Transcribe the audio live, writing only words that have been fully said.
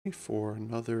For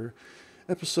another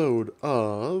episode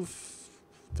of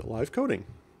the live coding.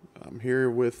 I'm here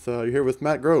with you're here with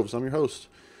Matt Groves. I'm your host.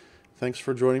 Thanks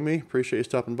for joining me. Appreciate you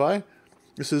stopping by.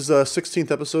 This is 16th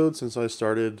episode since I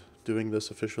started doing this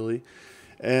officially,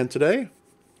 and today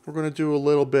we're going to do a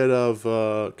little bit of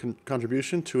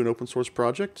contribution to an open source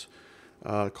project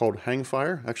called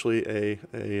Hangfire. Actually,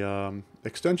 a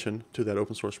extension to that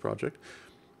open source project.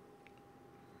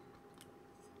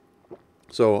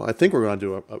 So I think we're going to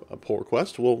do a pull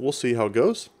request. We'll see how it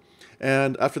goes.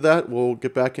 And after that, we'll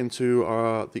get back into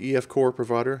the EFCore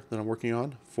provider that I'm working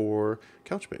on for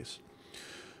Couchbase.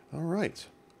 All right.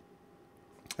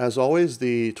 As always,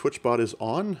 the Twitch bot is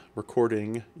on,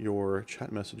 recording your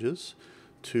chat messages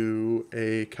to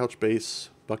a Couchbase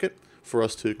bucket for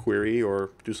us to query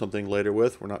or do something later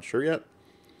with. We're not sure yet.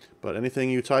 But anything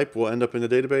you type will end up in the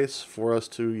database for us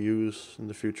to use in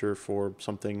the future for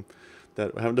something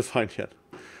that we haven't defined yet.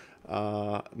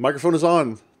 Microphone is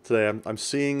on today. I'm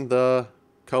seeing the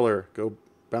color go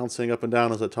bouncing up and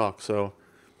down as I talk. So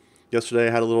yesterday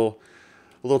I had a little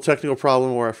technical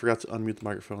problem where I forgot to unmute the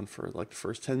microphone for like the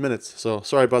first 10 minutes. So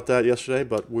sorry about that yesterday,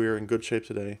 but we're in good shape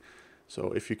today.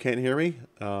 So if you can't hear me,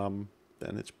 then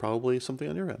it's probably something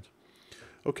on your end.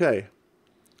 Okay,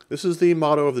 this is the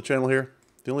motto of the channel here.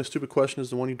 The only stupid question is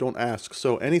the one you don't ask.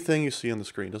 So anything you see on the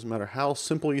screen, doesn't matter how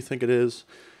simple you think it is,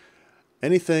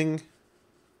 anything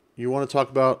you want to talk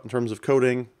about in terms of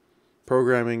coding,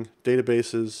 programming,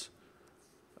 databases,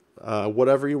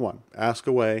 whatever you want, ask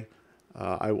away.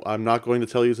 I'm not going to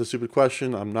tell you it's a stupid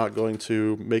question. I'm not going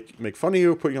to make fun of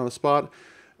you, put you on the spot.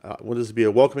 I want this to be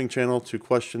a welcoming channel to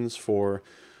questions for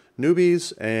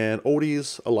newbies and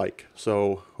oldies alike.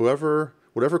 So whatever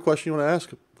question you want to ask,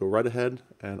 go right ahead,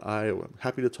 and I am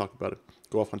happy to talk about it.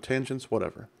 Go off on tangents,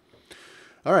 whatever.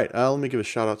 All right, let me give a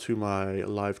shout out to my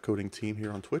live coding team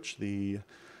here on Twitch.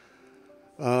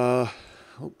 I've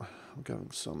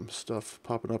got some stuff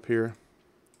popping up here.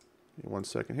 Give me 1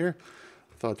 second here.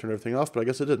 I thought I turned everything off, but I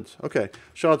guess I didn't. Okay,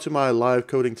 shout out to my live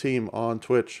coding team on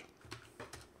Twitch.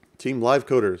 Team Live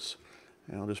Coders.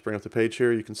 And I'll just bring up the page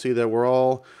here. You can see that we're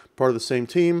all part of the same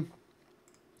team.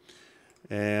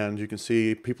 And you can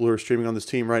see people who are streaming on this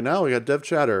team right now. We got Dev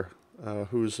Chatter,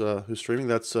 who's streaming.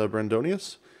 That's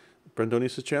Brandonius'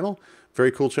 channel.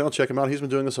 Very cool channel. Check him out. He's been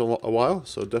doing this a while,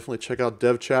 so definitely check out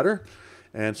Dev Chatter.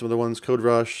 And some of the ones, Code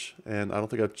Rush, and I don't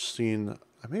think I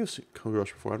may have seen Code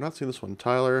Rush before. I've not seen this one.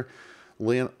 Tyler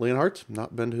Leonhardt,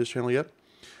 not been to his channel yet.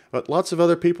 But lots of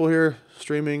other people here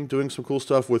streaming, doing some cool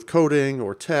stuff with coding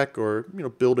or tech or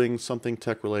building something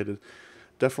tech related.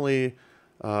 Definitely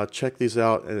check these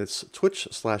out, and it's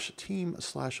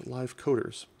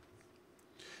twitch.tv/team/livecoders.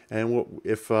 And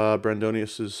if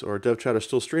Brandonius or Dev Chat are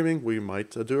still streaming, we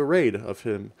might do a raid of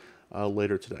him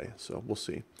later today. So we'll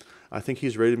see. I think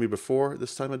he's raided me before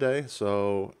this time of day,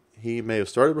 so he may have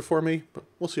started before me, but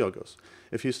we'll see how it goes.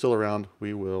 If he's still around,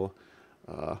 we will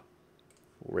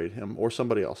raid him or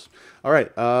somebody else. All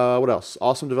right, what else?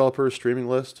 Awesome Developers streaming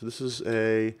list. This is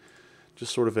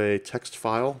just sort of a text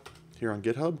file here on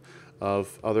GitHub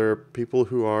of other people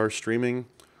who are streaming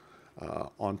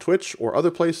on Twitch or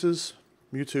other places,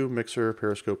 YouTube, Mixer,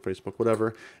 Periscope, Facebook,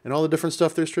 whatever, and all the different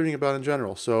stuff they're streaming about in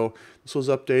general. So this was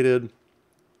updated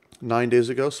 9 days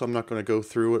ago, so I'm not going to go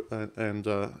through it and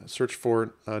search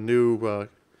for new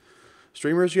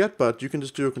streamers yet, but you can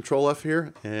just do a Control F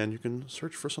here, and you can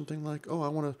search for something like, oh, I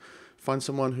want to find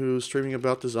someone who's streaming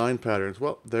about design patterns.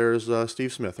 Well, there's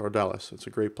Steve Smith, or Dallas. It's a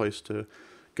great place to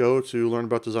go to learn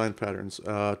about design patterns.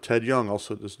 Ted Young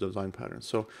also does design patterns.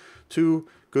 So 2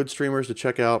 good streamers to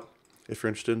check out if you're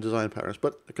interested in design patterns.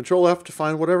 But Control F to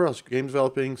find whatever else, game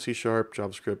developing, C#,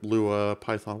 JavaScript, Lua,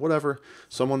 Python, whatever.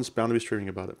 Someone's bound to be streaming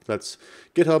about it. That's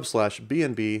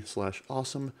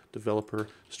github.com/bnb/awesome developer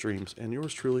streams. And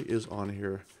yours truly is on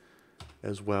here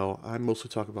as well. I mostly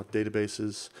talk about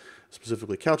databases,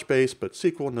 specifically Couchbase, but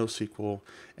SQL, NoSQL,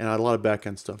 and a lot of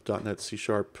backend stuff, .NET, C#,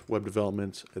 web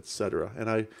development, etc. And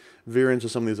I veer into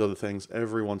some of these other things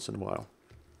every once in a while.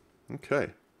 Okay.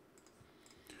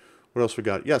 What else we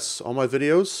got? Yes, all my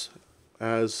videos,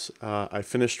 as I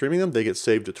finish streaming them, they get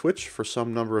saved to Twitch for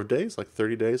some number of days, like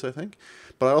 30 days, I think.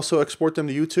 But I also export them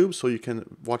to YouTube so you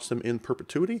can watch them in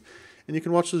perpetuity. And you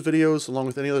can watch those videos along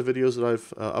with any other videos that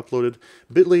I've uploaded.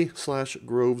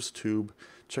 bit.ly/GrovesTube.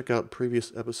 Check out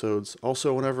previous episodes.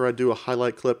 Also, whenever I do a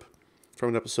highlight clip from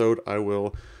an episode, I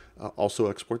will also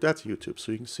export that to YouTube.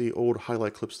 So you can see old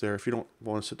highlight clips there. If you don't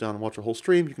want to sit down and watch a whole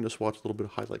stream, you can just watch a little bit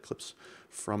of highlight clips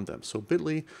from them. So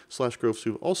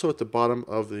bit.ly/GrovesTube. Also at the bottom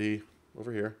of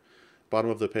over here,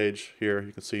 bottom of the page here,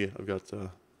 you can see I've got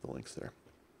the links there.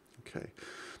 Okay.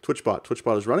 TwitchBot.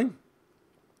 TwitchBot is running.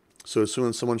 So as soon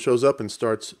as someone shows up and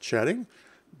starts chatting,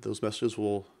 those messages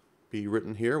will be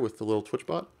written here with the little Twitch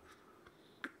bot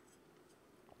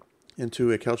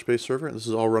into a Couchbase server. This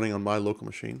is all running on my local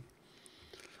machine.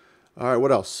 All right,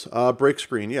 what else? Break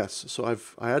screen, yes. So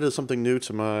I added something new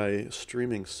to my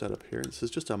streaming setup here. This is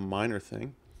just a minor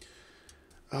thing.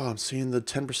 Oh, I'm seeing the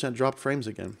 10% drop frames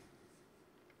again.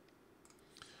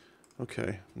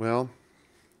 Okay, well,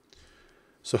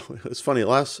 so it's funny.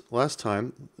 Last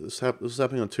time, this was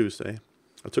happening on Tuesday.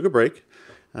 I took a break,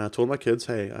 and I told my kids,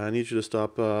 "Hey, I need you to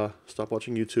stop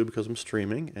watching YouTube because I'm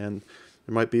streaming, and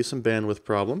there might be some bandwidth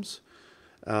problems."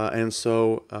 And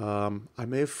so I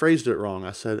may have phrased it wrong.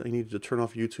 I said, "I need you to turn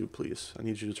off YouTube, please. I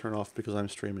need you to turn off because I'm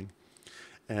streaming."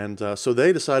 And so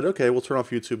they decided, okay, we'll turn off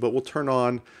YouTube, but we'll turn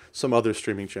on some other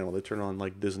streaming channel. They turn on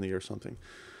like Disney or something.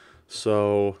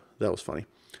 So that was funny.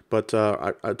 But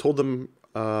I told them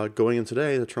going in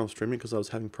today to turn off streaming because I was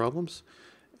having problems.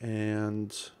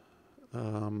 And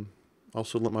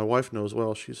also let my wife know as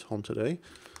well. She's home today.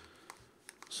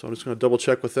 So I'm just going to double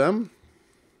check with them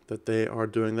that they are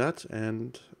doing that.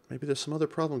 And maybe there's some other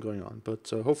problem going on. But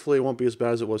hopefully it won't be as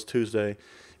bad as it was Tuesday.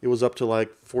 It was up to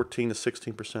like 14 to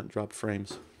 16% drop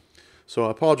frames. So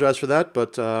I apologize for that,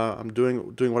 but I'm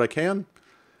doing what I can.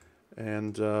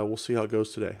 And we'll see how it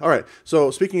goes today. All right,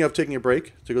 so speaking of taking a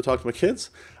break to go talk to my kids,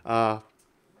 I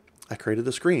created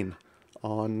a screen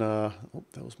on... oh,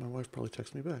 that was my wife probably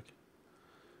texting me back.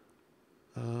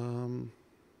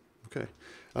 Okay,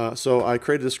 so I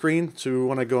created a screen to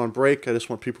when I go on break. I just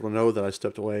want people to know that I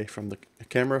stepped away from the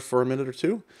camera for a minute or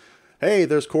two. Hey,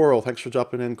 there's Coral. Thanks for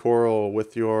dropping in, Coral,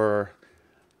 with your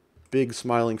big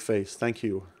smiling face. Thank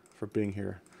you for being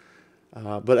here.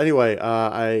 But anyway,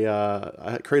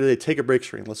 I created a take a break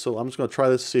screen. So I'm just going to try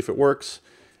this to see if it works.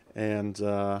 And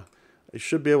you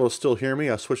should be able to still hear me.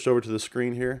 I switched over to the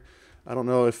screen here. I don't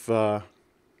know if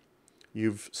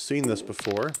you've seen this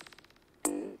before.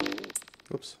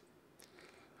 Oops.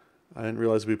 I didn't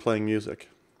realize we'd be playing music.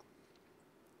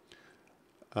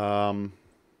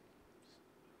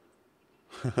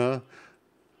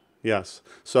 Yes.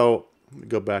 So let me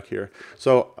go back here.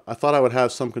 So I thought I would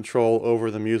have some control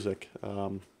over the music,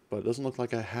 but it doesn't look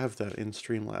like I have that in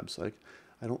Streamlabs. Like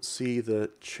I don't see the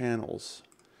channels.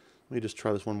 Let me just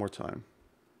try this one more time.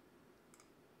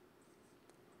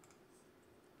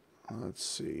 Let's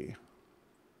see.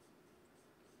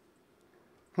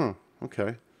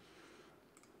 Okay.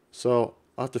 So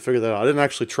I'll have to figure that out. I didn't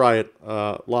actually try it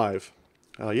live.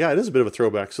 Yeah, it is a bit of a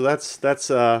throwback. So that's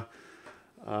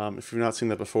if you've not seen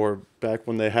that before, back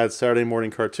when they had Saturday morning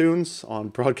cartoons on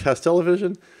broadcast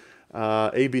television,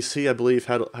 ABC, I believe,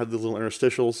 had the little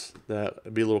interstitials that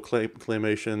would be little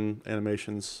claymation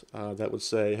animations that would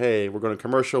say, "Hey, we're going to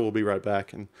commercial. We'll be right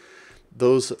back." And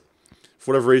those,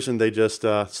 for whatever reason, they just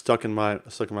stuck in my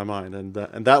mind. And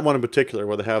that one in particular,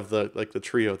 where they have the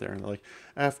trio there, and they're like,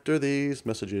 "After these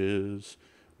messages,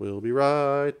 we'll be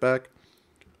right back."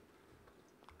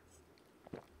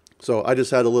 So I just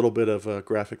had a little bit of a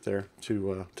graphic there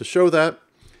to show that,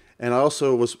 and I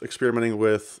also was experimenting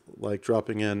with like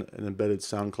dropping in an embedded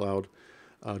SoundCloud,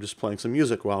 just playing some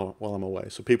music while I'm away,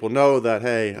 so people know that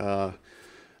hey,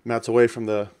 Matt's away from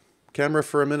the camera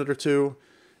for a minute or two,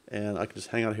 and I can just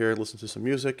hang out here and listen to some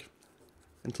music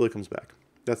until he comes back.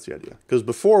 That's the idea. Because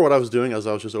before, what I was doing is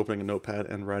I was just opening a notepad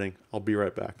and writing, "I'll be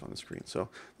right back" on the screen. So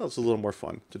that was a little more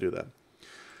fun to do that.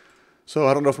 So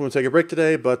I don't know if I'm going to take a break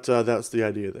today, but that's the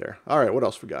idea there. All right, what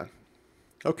else we got?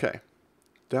 Okay,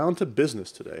 down to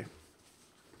business today.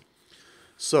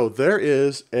 So there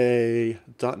is a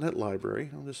 .NET library.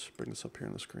 I'll just bring this up here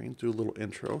on the screen, do a little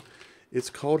intro. It's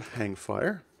called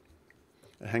Hangfire,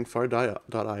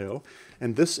 hangfire.io.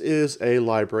 And this is a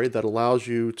library that allows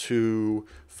you to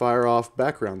fire off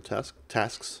background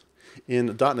tasks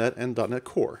in .NET and .NET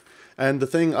Core. And the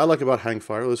thing I like about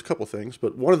Hangfire, there's a couple things,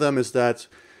 but one of them is that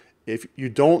if you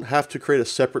don't have to create a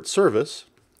separate service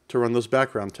to run those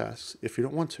background tasks if you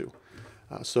don't want to.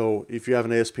 So if you have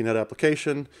an ASP.NET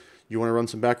application, you want to run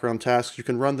some background tasks, you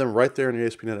can run them right there in your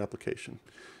ASP.NET application.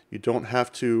 You don't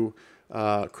have to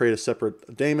create a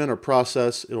separate daemon or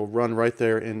process. It'll run right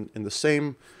there in the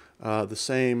same, I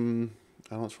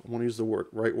don't want to use the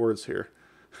right words here.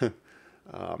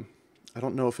 I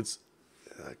don't know if it's,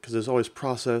 because there's always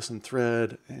process and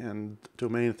thread and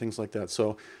domain and things like that.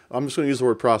 So I'm just going to use the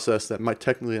word process. That might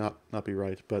technically not be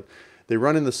right, but they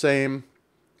run in the same,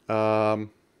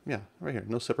 yeah, right here,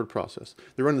 no separate process.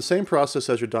 They run the same process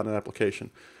as your .NET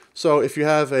application. So if you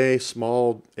have a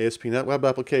small ASP.NET web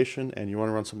application and you want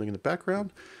to run something in the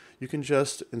background, you can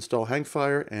just install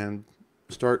Hangfire and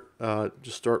start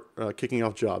kicking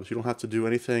off jobs. You don't have to do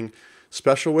anything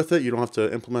special with it. You don't have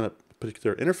to implement a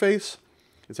particular interface.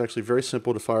 It's actually very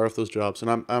simple to fire off those jobs. And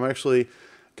I'm actually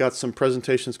got some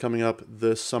presentations coming up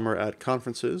this summer at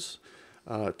conferences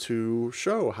to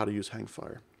show how to use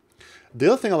Hangfire. The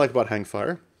other thing I like about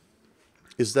Hangfire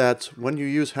is that when you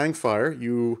use Hangfire,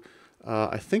 you,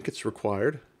 I think it's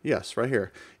required, yes, right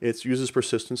here, it uses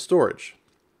persistent storage,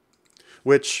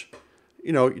 which,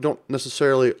 you know, you don't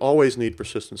necessarily always need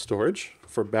persistent storage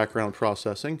for background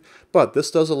processing, but this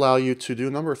does allow you to do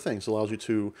a number of things. It allows you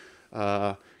to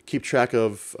keep track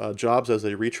of jobs as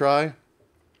they retry,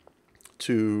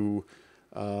 to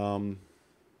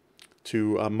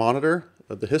monitor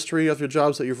the history of your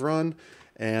jobs that you've run,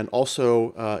 and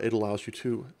also it allows you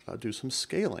to do some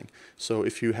scaling. So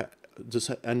if you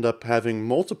just end up having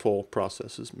multiple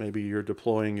processes, maybe you're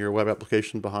deploying your web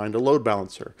application behind a load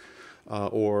balancer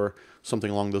or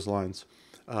something along those lines.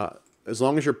 As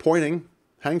long as you're pointing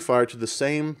Hangfire to the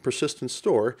same persistent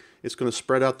store, it's going to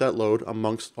spread out that load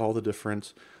amongst all the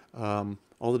different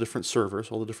servers,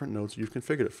 all the different nodes you've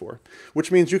configured it for.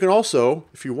 Which means you can also,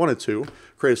 if you wanted to,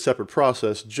 create a separate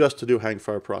process just to do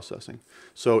Hangfire processing.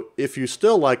 So if you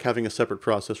still like having a separate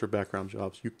process for background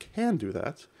jobs, you can do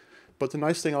that. But the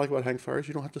nice thing I like about Hangfire is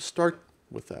you don't have to start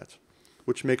with that,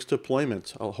 which makes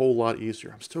deployment a whole lot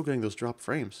easier. I'm still getting those drop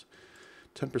frames,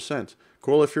 10%.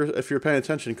 Cool. If you're paying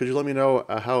attention, could you let me know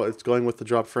how it's going with the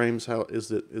drop frames? How is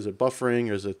it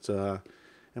buffering, or is it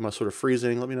am I sort of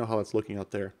freezing? Let me know how it's looking out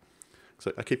there.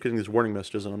 So I keep getting these warning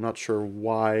messages, and I'm not sure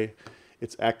why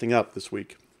it's acting up this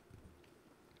week.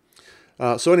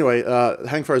 So anyway,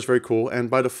 Hangfire is very cool, and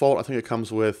by default, I think it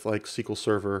comes with like SQL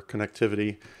Server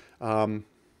connectivity,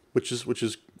 which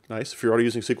is nice. If you're already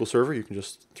using SQL Server, you can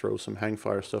just throw some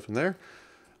Hangfire stuff in there.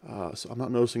 So I'm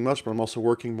not noticing much, but I'm also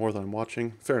working more than I'm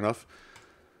watching. Fair enough.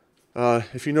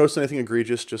 If you notice anything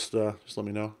egregious, just let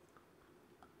me know.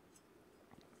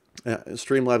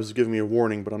 Streamlabs is giving me a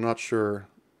warning, but I'm not sure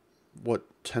what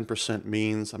 10%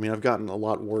 means. I mean, I've gotten a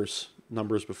lot worse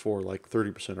numbers before, like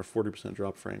 30% or 40%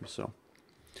 drop frames. So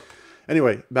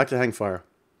anyway, back to Hangfire.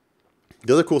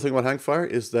 The other cool thing about Hangfire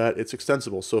is that it's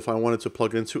extensible. So if I wanted to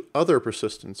plug it into other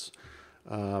persistence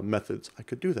methods, I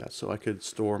could do that. So I could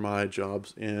store my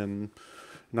jobs in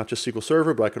not just SQL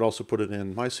Server, but I could also put it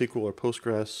in MySQL or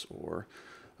Postgres or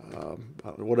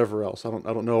whatever else. I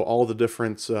don't know all the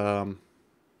different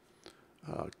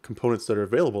components that are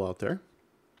available out there.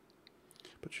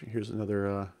 But here's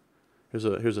another here's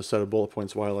a set of bullet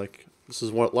points why I like. This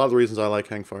is a lot of the reasons I like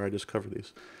Hangfire. I just covered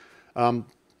these.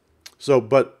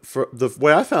 But for the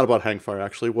way I found about Hangfire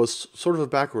actually was sort of a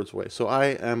backwards way. So I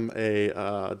am a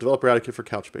developer advocate for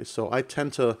Couchbase. So I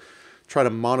tend to try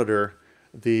to monitor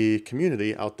the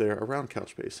community out there around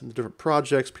Couchbase and the different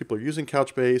projects people are using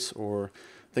Couchbase or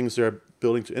things they're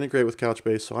building to integrate with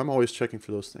Couchbase. So I'm always checking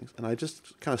for those things. And I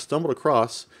just kind of stumbled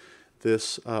across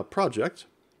this project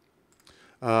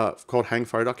called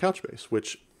Hangfire.couchbase,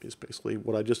 which is basically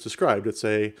what I just described. It's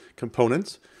a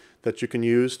component that you can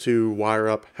use to wire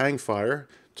up Hangfire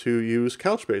to use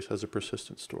Couchbase as a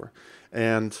persistent store.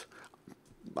 And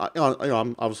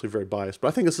I'm obviously very biased, but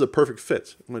I think this is a perfect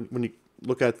fit. When you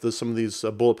look at some of these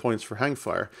bullet points for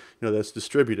Hangfire, you know, that's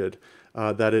distributed,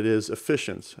 that it is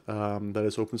efficient, that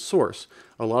it's open source.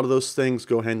 A lot of those things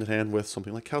go hand in hand with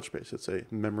something like Couchbase. It's a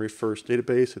memory-first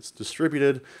database. It's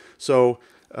distributed. So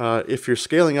if you're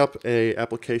scaling up a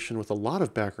application with a lot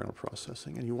of background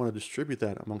processing and you want to distribute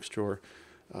that amongst your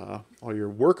all your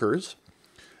workers,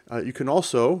 you can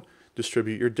also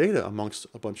distribute your data amongst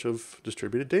a bunch of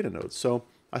distributed data nodes. So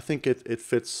I think it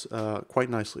fits quite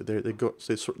nicely. They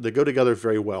go together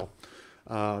very well.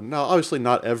 Now, obviously,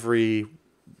 not every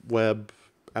web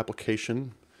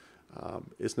application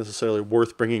is necessarily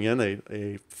worth bringing in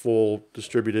a full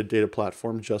distributed data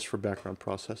platform just for background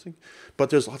processing. But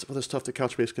there's lots of other stuff that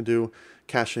Couchbase can do,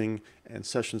 caching and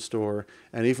session store,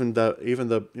 and even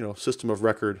the system of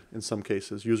record in some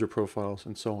cases, user profiles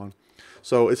and so on.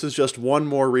 So this is just one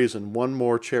more reason, one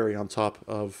more cherry on top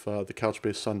of the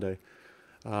Couchbase sundae.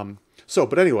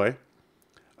 But anyway,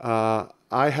 I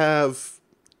have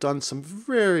done some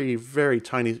very, very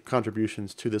tiny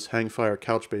contributions to this Hangfire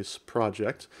Couchbase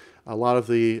project. A lot of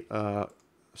the,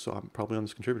 so I'm probably on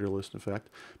this contributor list, in fact,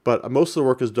 but most of the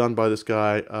work is done by this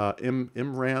guy,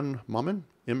 Imran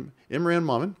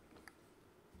Momin,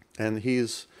 and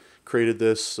he's created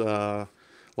this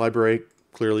library.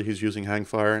 Clearly, he's using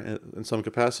Hangfire in some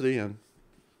capacity and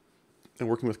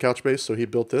working with Couchbase, so he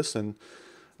built this, and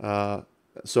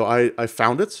so I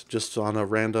found it just on a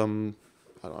random,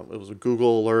 I don't know, it was a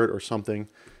Google alert or something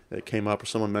that came up, or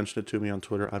someone mentioned it to me on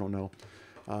Twitter, I don't know.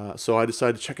 So I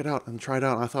decided to check it out and try it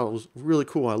out, and I thought it was really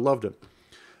cool. I loved it.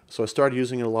 So I started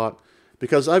using it a lot,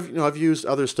 because I've used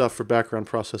other stuff for background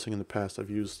processing in the past.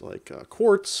 I've used like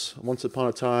Quartz once upon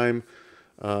a time.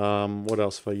 What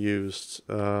else have I used?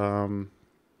 I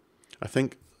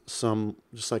think some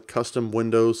just like custom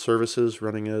Windows services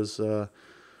running as a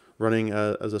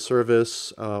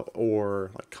service,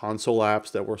 or like console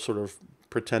apps that were sort of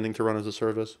pretending to run as a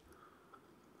service.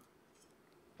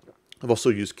 I've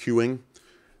also used queuing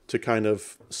to kind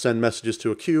of send messages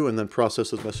to a queue and then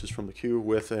process those messages from the queue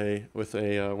with a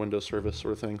Windows service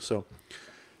sort of thing. So,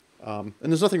 and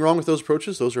there's nothing wrong with those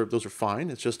approaches. Those are fine.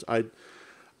 It's just I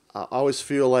always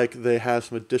feel like they have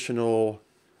some additional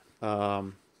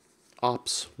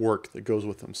ops work that goes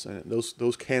with them. And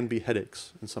those can be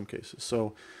headaches in some cases.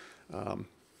 So, at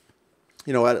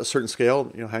a certain scale,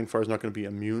 Hangfire is not going to be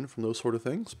immune from those sort of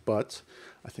things. But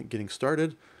I think getting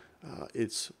started,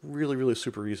 it's really, really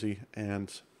super easy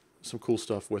and some cool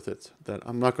stuff with it that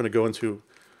I'm not going to go into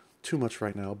too much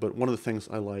right now. But one of the things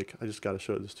I like, I just got to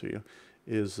show this to you,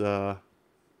 is let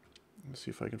me see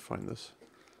if I can find this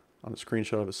on a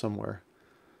screenshot of it somewhere.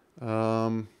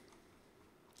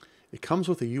 It comes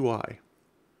with a UI.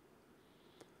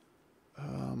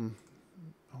 I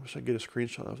wish I could get a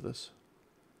screenshot of this.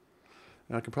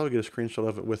 And I can probably get a screenshot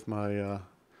of it with my...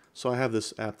 so I have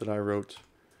this app that I wrote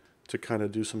to kind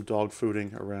of do some dog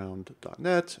fooding around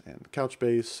 .NET and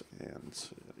Couchbase and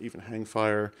even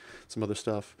Hangfire, some other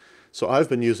stuff. So I've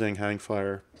been using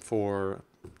Hangfire for,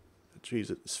 geez,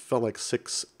 it felt like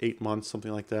 6-8 months,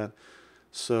 something like that.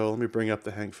 So let me bring up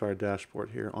the Hangfire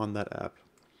dashboard here on that app.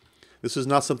 This is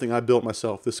not something I built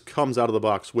myself. This comes out of the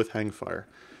box with Hangfire.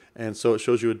 And so it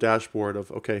shows you a dashboard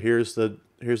of, okay, here's the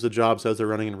jobs as they're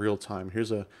running in real time.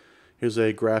 Here's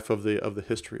a graph of the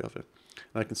history of it.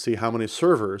 And I can see how many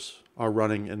servers are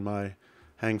running in my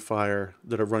Hangfire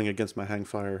that are running against my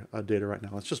Hangfire data right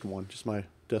now. It's just one, just my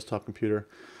desktop computer.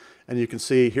 And you can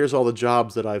see here's all the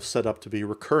jobs that I've set up to be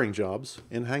recurring jobs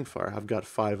in Hangfire. I've got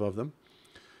 5 of them.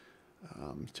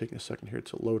 Taking a second here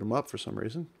to load them up for some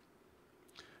reason.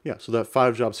 Yeah, so that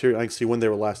 5 jobs here, I can see when they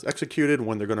were last executed,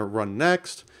 when they're going to run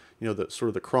next. The sort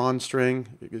of the cron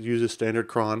string. It uses standard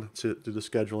cron to do the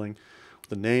scheduling. What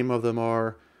the name of them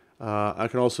are. I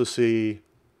can also see,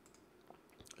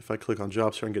 if I click on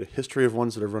jobs here, I can get a history of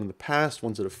ones that have run in the past,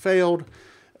 ones that have failed,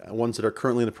 ones that are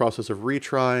currently in the process of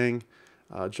retrying,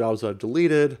 jobs that I've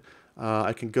deleted.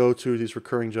 I can go to these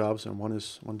recurring jobs, and one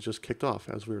just kicked off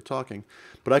as we were talking.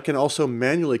 But I can also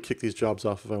manually kick these jobs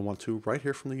off if I want to, right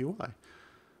here from the UI.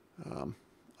 I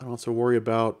don't have to worry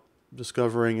about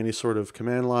discovering any sort of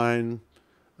command line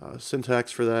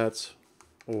syntax for that,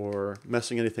 or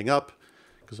messing anything up,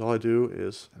 because all I do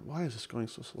is, and why is this going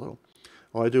so slow?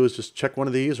 All I do is just check one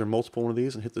of these or multiple one of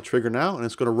these and hit the trigger now, and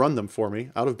it's going to run them for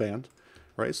me out of band.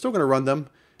 Right? It's still going to run them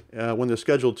when they're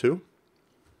scheduled to.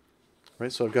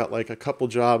 Right? So I've got like a couple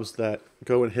jobs that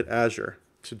go and hit Azure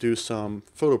to do some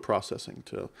photo processing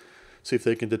to see if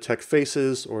they can detect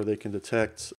faces or they can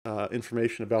detect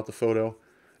information about the photo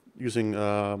using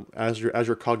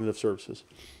Azure Cognitive Services.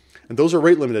 And those are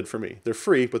rate limited for me. They're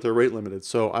free, but they're rate limited.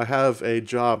 So I have a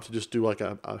job to just do like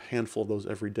a handful of those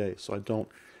every day, so I don't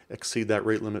exceed that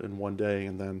rate limit in one day,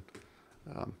 and then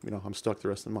I'm stuck the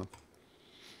rest of the month.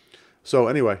 So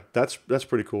anyway, that's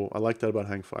pretty cool. I like that about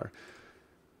Hangfire.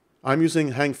 I'm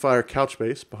using Hangfire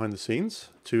Couchbase behind the scenes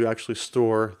to actually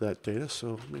store that data.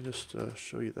 So let me just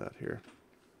show you that here.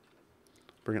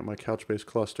 Bring up my Couchbase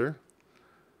cluster.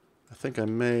 I think I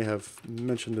may have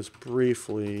mentioned this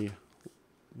briefly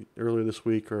earlier this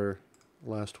week or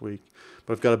last week,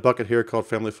 but I've got a bucket here called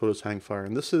Family Photos Hangfire,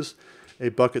 and this is a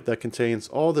bucket that contains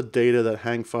all the data that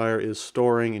Hangfire is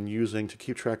storing and using to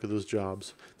keep track of those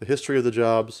jobs, the history of the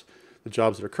jobs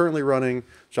that are currently running,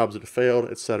 jobs that have failed,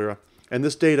 etc. And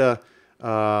this data,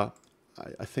 I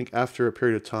think after a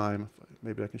period of time,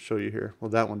 maybe I can show you here.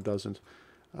 Well, that one doesn't,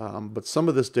 but some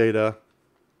of this data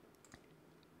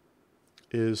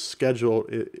is scheduled.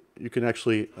 You can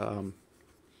actually,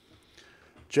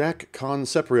 Jack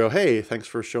Conseprio, hey, thanks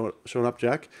for showing up,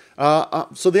 Jack.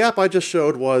 So the app I just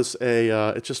showed was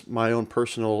it's just my own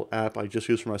personal app I just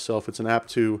use for myself. It's an app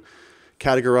to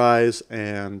categorize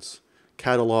and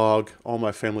catalog all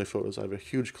my family photos. I have a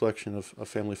huge collection of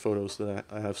family photos that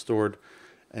I have stored,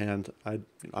 and I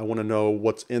want to know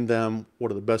what's in them,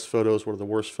 what are the best photos, what are the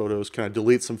worst photos, can I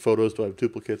delete some photos, do I have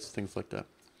duplicates, things like that.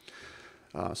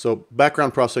 So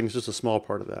background processing is just a small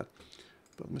part of that.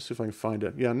 But let me see if I can find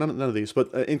it. Yeah, none of these.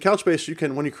 But in Couchbase, you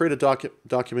can, when you create a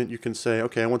document, you can say,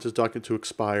 okay, I want this document to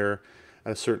expire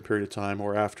at a certain period of time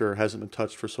or after it hasn't been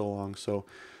touched for so long. So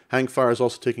Hangfire is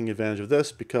also taking advantage of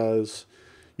this because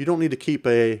you don't need to keep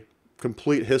a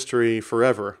complete history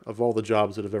forever of all the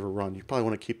jobs that have ever run. You probably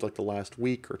want to keep like the last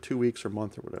week or 2 weeks or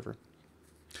month or whatever.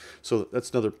 So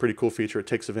that's another pretty cool feature it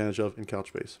takes advantage of in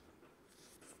Couchbase.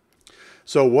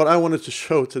 So what I wanted to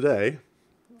show today,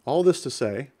 all this to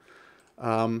say,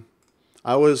 I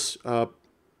was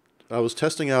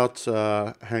testing out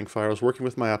Hangfire. I was working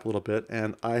with my app a little bit,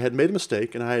 and I had made a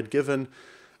mistake, and I had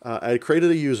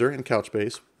created a user in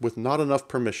Couchbase with not enough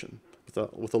permission,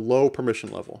 with a low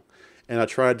permission level, and I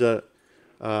tried to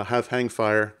have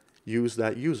Hangfire use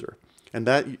that user, and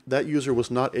that user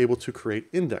was not able to create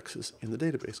indexes in the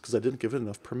database because I didn't give it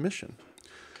enough permission.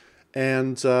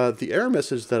 And the error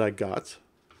message that I got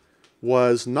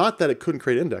was not that it couldn't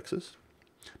create indexes,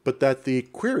 but that the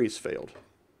queries failed.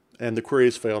 And the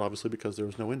queries failed, obviously, because there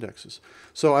was no indexes.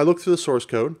 So I looked through the source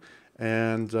code,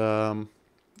 and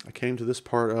I came to this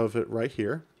part of it right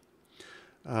here.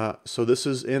 So this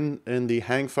is in the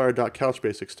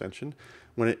hangfire.couchbase extension.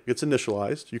 When it gets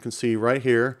initialized, you can see right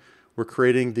here, we're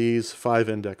creating these 5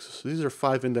 indexes. So these are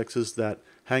 5 indexes that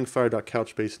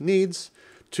hangfire.couchbase needs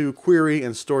to query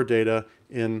and store data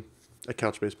in a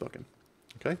Couchbase bucket.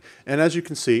 Okay? And as you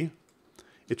can see,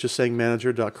 it's just saying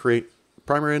manager.create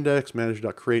primary index,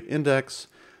 manager.create index,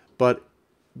 but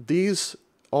these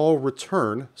all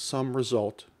return some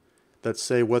result that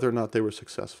say whether or not they were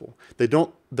successful. They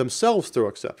don't themselves throw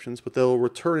exceptions, but they'll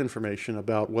return information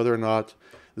about whether or not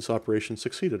this operation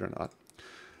succeeded or not.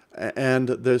 And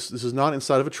this is not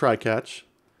inside of a try-catch,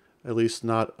 at least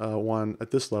not one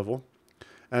at this level.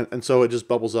 And so it just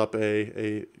bubbles up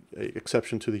a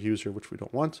exception to the user, which we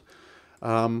don't want.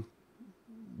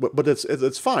 But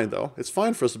it's fine though. It's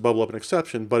fine for us to bubble up an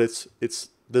exception, but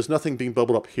there's nothing being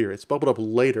bubbled up here. It's bubbled up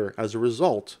later as a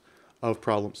result of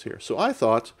problems here. So I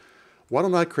thought, why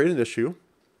don't I create an issue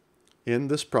in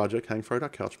this project,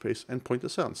 hangfire.couchbase, and point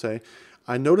this out and say,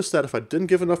 I noticed that if I didn't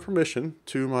give enough permission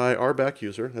to my RBAC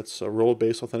user, that's a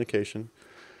role-based authentication,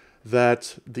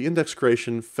 that the index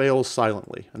creation fails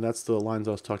silently. And that's the lines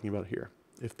I was talking about here.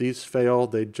 If these fail,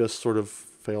 they just sort of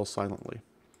fail silently.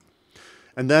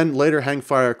 And then later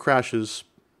Hangfire crashes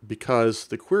because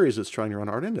the queries it's trying to run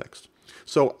aren't indexed.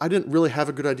 So I didn't really have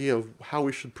a good idea of how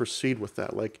we should proceed with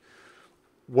that. Like,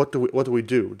 what do we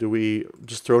do? Do we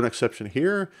just throw an exception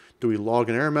here? Do we log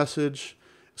an error message?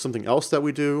 Something else that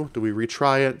we do? Do we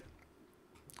retry it?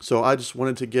 So I just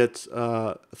wanted to get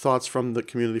thoughts from the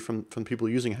community, from people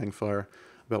using Hangfire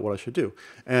about what I should do.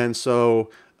 And so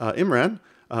Imran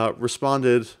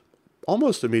responded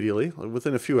almost immediately,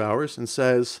 within a few hours, and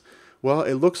says, well,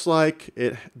 it looks like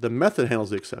the method handles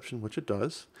the exception, which it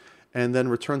does, and then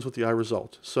returns with the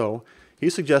iResult. So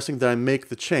he's suggesting that I make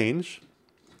the change,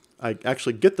 I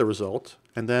actually get the result,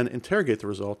 and then interrogate the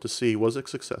result to see was it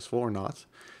successful or not.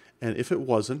 And if it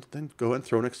wasn't, then go ahead and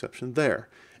throw an exception there.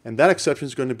 And that exception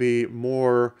is going to be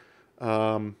more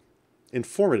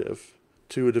informative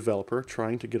to a developer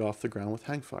trying to get off the ground with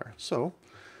Hangfire. So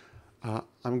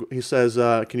he says,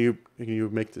 can you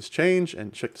make this change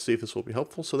and check to see if this will be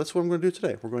helpful? So that's what I'm going to do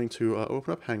today. We're going to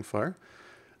open up Hangfire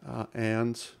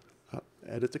and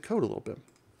edit the code a little bit.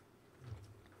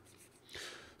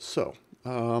 So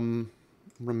I'm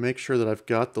going to make sure that I've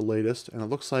got the latest, and it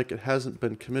looks like it hasn't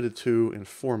been committed to in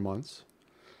 4 months.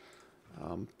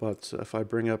 But if I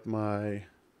bring up my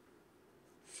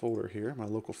folder here, my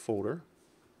local folder,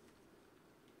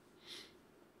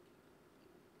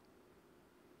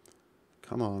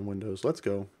 come on, Windows, let's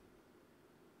go.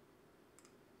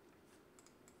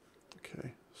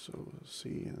 Okay, so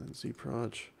C and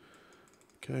zproj.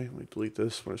 Okay, let me delete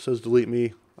this. When it says delete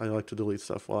me, I like to delete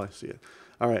stuff while I see it.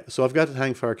 All right, so I've got the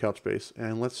Hangfire Couchbase,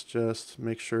 and let's just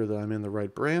make sure that I'm in the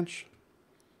right branch.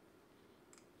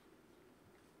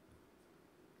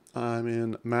 I'm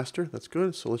in master, that's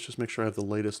good. So let's just make sure I have the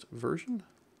latest version.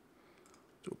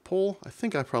 Do a poll. I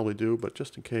think I probably do, but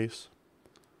just in case,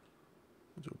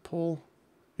 we'll do a poll.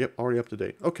 Yep, already up to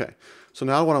date. Okay, so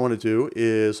now what I want to do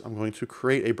is I'm going to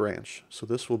create a branch. So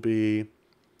this will be,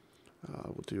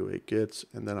 we'll do a git,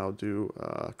 and then I'll do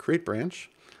create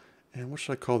branch. And what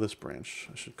should I call this branch?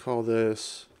 I should call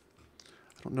this,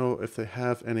 I don't know if they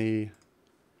have any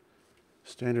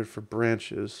standard for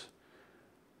branches.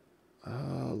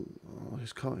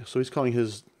 He's calling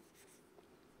his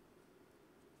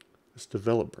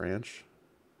develop branch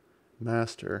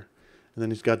master, and then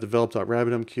he's got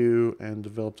develop.rabbitmq and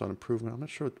develop.improvement. I'm not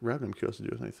sure what rabbitmq has to do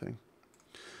with anything.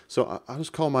 So I'll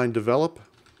just call mine develop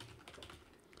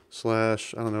 / I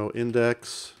don't know,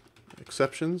 index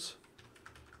exceptions,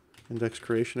 index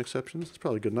creation exceptions. That's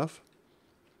probably good enough.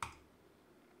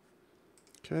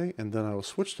 Okay, and then I will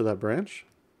switch to that branch.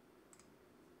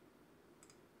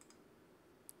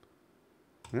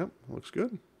 Yep, looks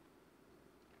good.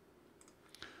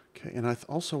 Okay, and I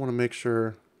also want to make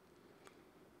sure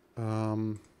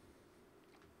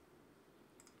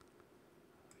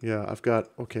Yeah, I've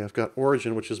got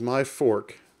origin, which is my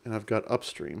fork, and I've got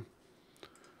upstream.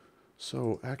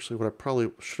 So actually what I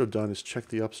probably should have done is check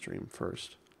the upstream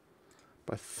first.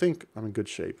 But I think I'm in good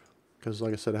shape because,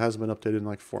 like I said, it hasn't been updated in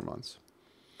like 4 months.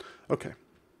 Okay.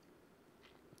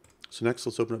 So next,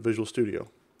 let's open up Visual Studio.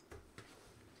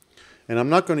 And I'm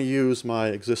not going to use my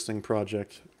existing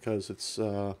project because it's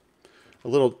a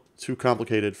little too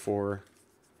complicated for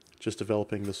just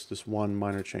developing this one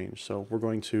minor change. So we're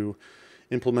going to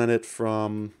implement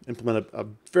a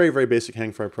very, very basic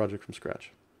Hangfire project from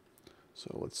scratch.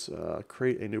 So let's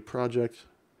create a new project.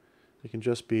 It can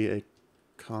just be a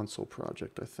console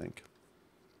project, I think.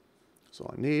 That's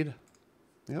all I need.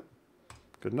 Yep,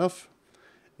 good enough.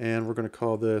 And we're going to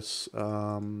call this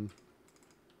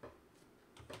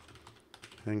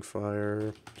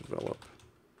Hangfire develop.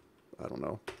 I don't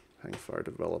know. Hangfire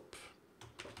develop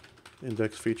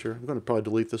index feature. I'm going to probably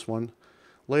delete this one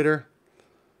later,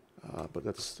 but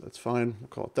that's fine. We'll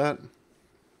call it that.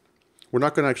 We're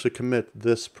not going to actually commit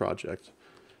this project,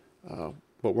 but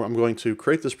I'm going to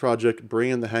create this project,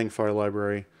 bring in the Hangfire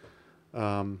library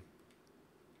as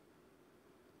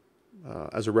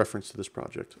a reference to this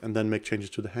project, and then make changes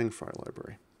to the Hangfire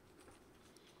library.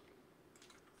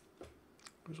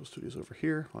 Visual Studio's over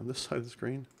here on this side of the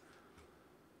screen.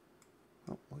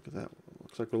 Oh, look at that.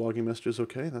 Looks like we're logging messages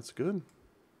okay. That's good.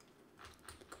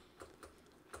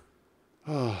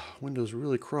 Oh, Windows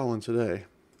really crawling today.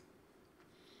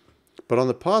 But on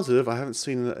the positive, I haven't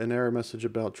seen an error message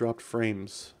about dropped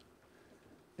frames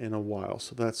in a while,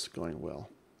 so that's going well.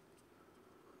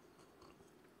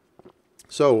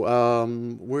 So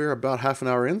we're about half an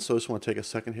hour in, so I just want to take a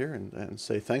second here and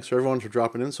say thanks for everyone for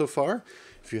dropping in so far.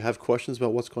 If you have questions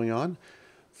about what's going on,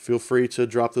 feel free to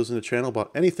drop those in the channel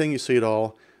about anything you see at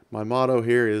all. My motto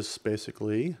here is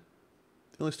basically,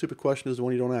 the only stupid question is the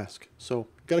one you don't ask. So,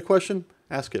 got a question?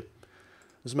 Ask it.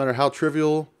 Doesn't matter how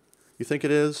trivial you think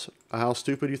it is, how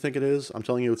stupid you think it is. I'm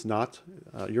telling you it's not.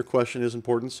 Your question is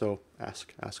important, so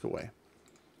ask away.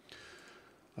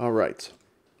 All right.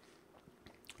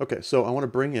 Okay, so I want to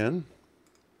bring in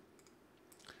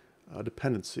a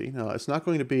dependency. Now, it's not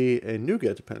going to be a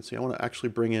NuGet dependency. I want to actually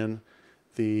bring in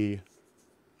the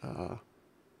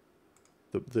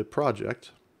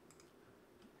project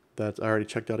that I already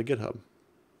checked out of GitHub,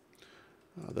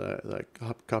 that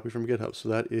I copied from GitHub. So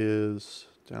that is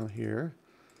down here,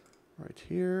 right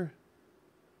here.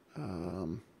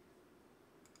 Oh,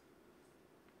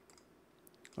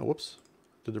 whoops,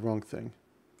 did the wrong thing.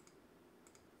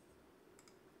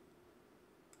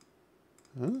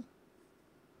 Huh?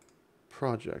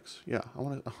 Projects. Yeah, I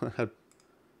want to add.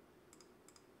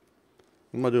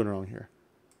 What am I doing wrong here?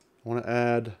 I want to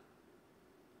add.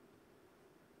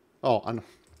 Oh, I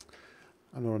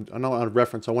know out of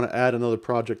reference. I want to add another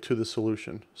project to the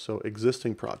solution. So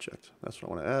existing project. That's what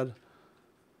I want to add.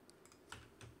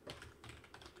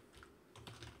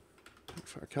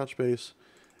 Hangfire Couchbase,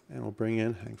 and we'll bring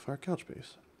in Hangfire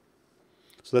Couchbase.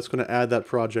 So that's going to add that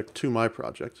project to my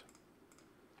project.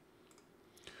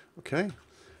 Okay,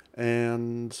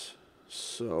 and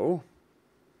so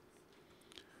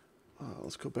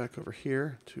let's go back over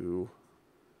here to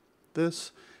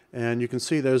this, and you can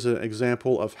see there's an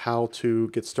example of how to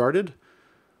get started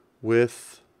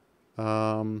with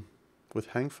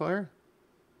Hangfire.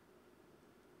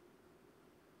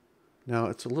 Now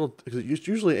it's a little, because it's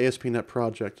usually an ASP.NET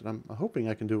project, and I'm hoping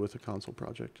I can do it with a console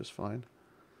project just fine.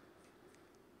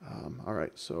 All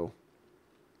right, so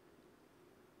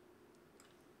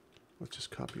let's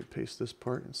just copy and paste this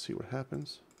part and see what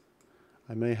happens.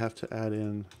 I may have to add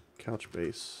in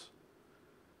Couchbase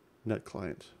net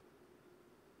client.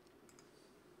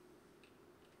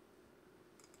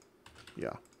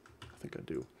 Yeah, I think I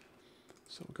do.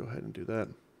 So we'll go ahead and do that.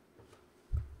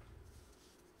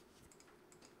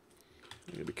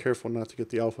 You gotta be careful not to get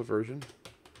the alpha version.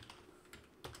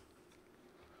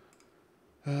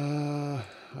 I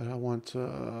want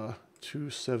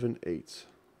 278.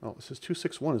 Oh, it says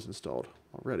 261 is installed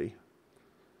already.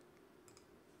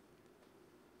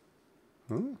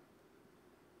 Huh?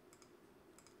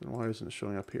 Then why isn't it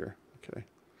showing up here? Okay.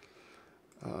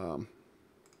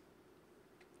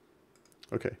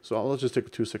 Okay, so let's just take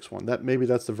the 261. Maybe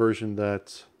that's the version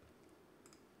that.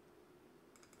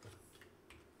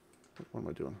 What am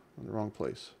I doing? I'm in the wrong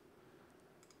place.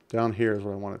 Down here is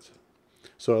what I wanted.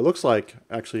 So it looks like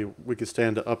actually we could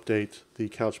stand to update the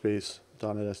Couchbase.NET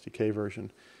SDK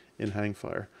version in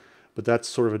Hangfire, but that's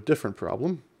sort of a different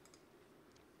problem.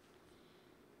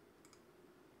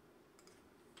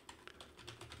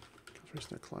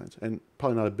 Couchbase.NET clients, and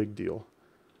probably not a big deal.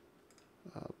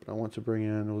 But I want to bring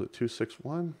in, was it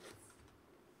 261?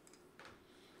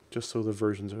 Just so the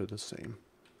versions are the same.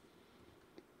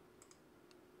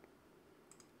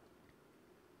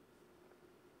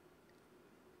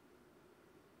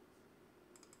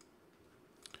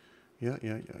 Yeah.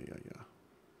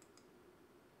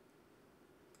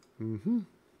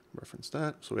 Reference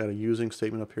that. So we got a using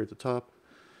statement up here at the top.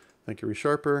 Thank you,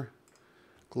 ReSharper.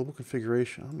 Global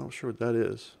configuration. I'm not sure what that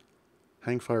is.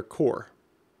 Hangfire core.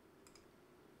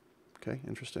 Okay,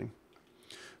 interesting.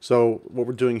 So what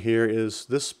we're doing here is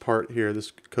this part here,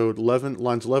 this code 11,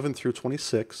 lines 11 through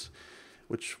 26,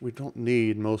 which we don't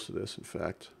need most of this, in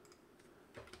fact.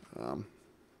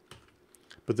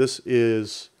 But this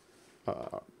is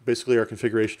basically our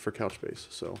configuration for Couchbase.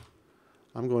 So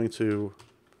I'm going to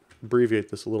abbreviate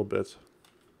this a little bit.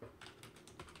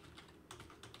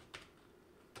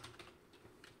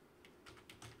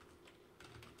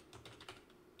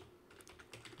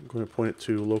 I'm going to point it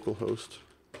to localhost.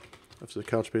 That's the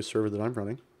Couchbase server that I'm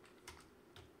running.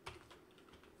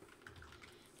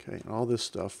 Okay, and all this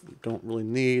stuff we don't really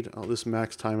need. All this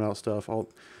max timeout stuff. I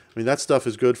mean, that stuff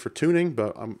is good for tuning,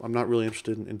 but I'm not really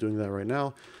interested in doing that right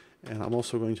now. And I'm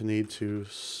also going to need to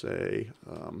say,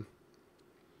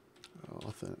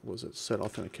 was it set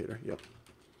authenticator? Yep.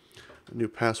 A new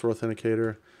password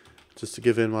authenticator, just to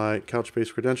give in my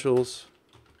Couchbase credentials,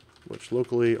 which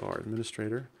locally are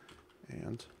administrator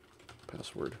and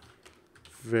password.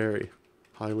 Very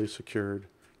highly secured,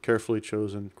 carefully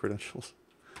chosen credentials.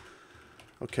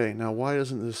 Okay, now why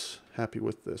isn't this happy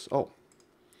with this? Oh,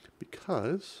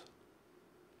 because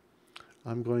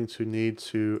I'm going to need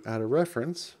to add a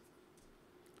reference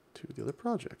to the other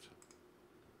project.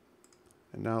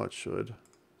 And now it should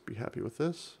be happy with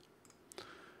this.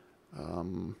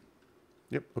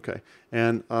 Yep, okay.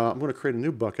 And I'm going to create a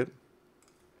new bucket.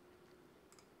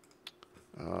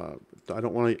 I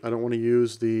don't want to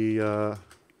use the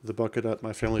bucket that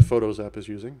my family photos app is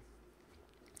using.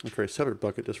 I'll create a separate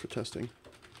bucket just for testing.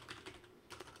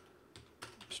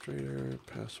 Administrator,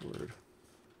 password.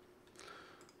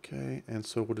 Okay, and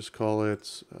so we'll just call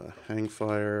it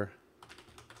Hangfire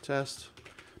test.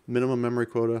 Minimum memory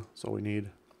quota, that's all we need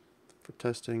for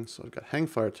testing. So I've got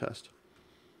Hangfire test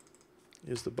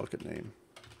is the bucket name.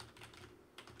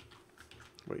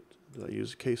 Wait, did I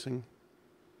use casing?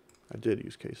 I did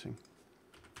use casing.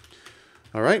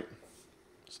 All right,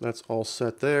 so that's all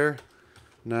set there.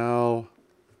 Now,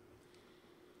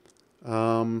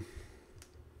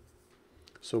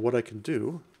 so what I can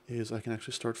do is I can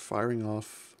actually start firing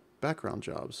off background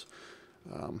jobs.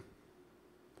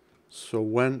 So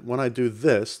when I do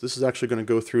this is actually going to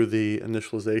go through the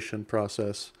initialization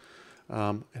process.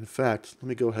 In fact, let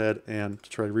me go ahead and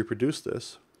try to reproduce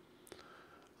this.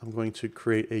 I'm going to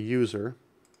create a user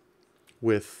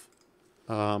with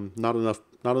not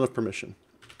enough permission.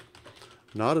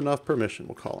 Not enough permission,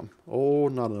 we'll call him. Oh,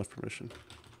 not enough permission.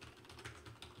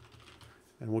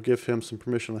 And we'll give him some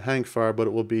permission on Hangfire, but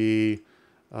it will be,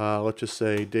 let's just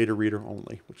say, data reader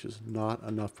only, which is not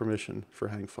enough permission for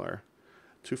Hangfire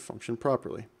to function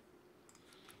properly.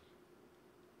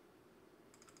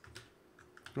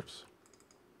 Oops.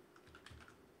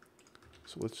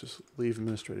 So let's just leave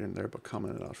administrator in there, but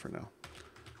comment it out for now.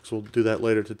 So we'll do that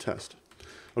later to test.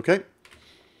 Okay.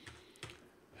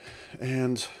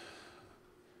 And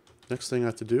next thing I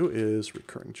have to do is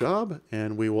recurring job,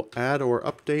 and we will add or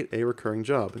update a recurring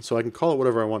job. And so I can call it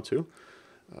whatever I want to.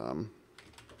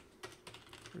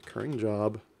 Recurring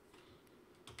job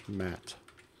mat.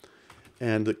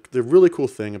 And the really cool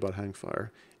thing about Hangfire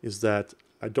is that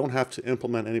I don't have to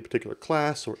implement any particular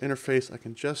class or interface. I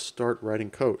can just start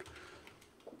writing code.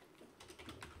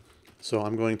 So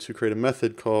I'm going to create a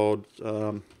method called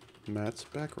Matt's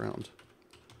background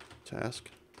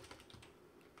task,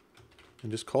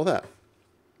 and just call that.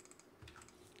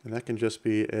 And that can just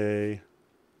be a,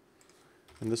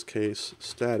 in this case,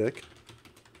 static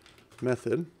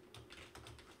method.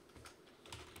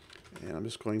 And I'm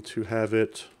just going to have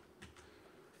it,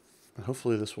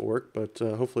 hopefully this will work, but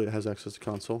hopefully it has access to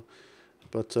console.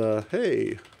 But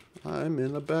hey, I'm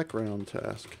in a background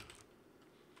task.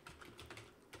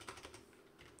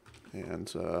 And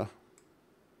the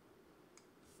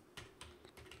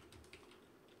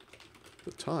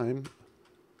time,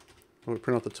 oh, we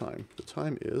print out the time. The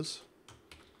time is,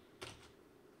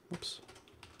 whoops,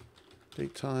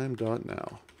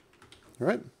 datetime.now. All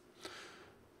right,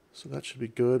 so that should be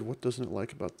good. What doesn't it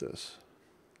like about this?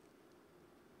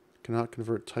 Cannot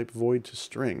convert type void to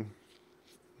string.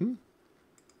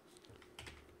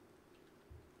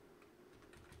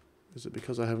 Is it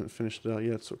because I haven't finished it out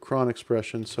yet? So cron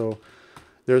expression. So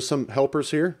there's some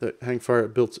helpers here that Hangfire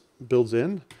builds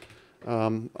in.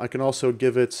 I can also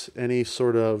give it any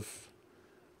sort of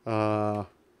literal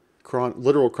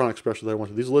cron expression that I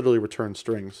want to. These literally return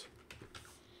strings.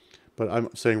 But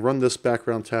I'm saying run this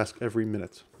background task every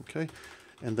minute. Okay,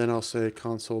 and then I'll say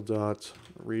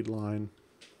console.readline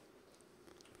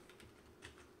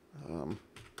and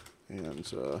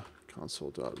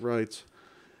console.write.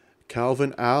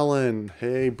 Calvin Allen.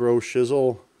 Hey, bro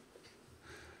shizzle.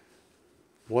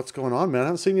 What's going on, man? I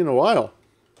haven't seen you in a while.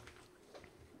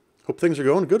 Hope things are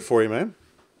going good for you, man.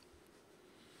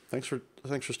 Thanks for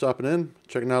stopping in.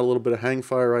 Checking out a little bit of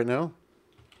Hangfire right now.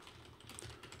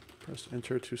 Press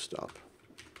enter to stop.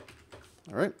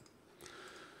 All right.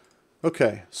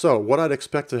 Okay, so what I'd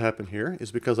expect to happen here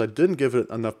is because I didn't give it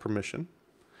enough permission,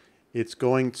 it's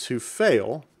going to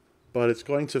fail, but it's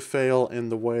going to fail in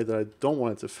the way that I don't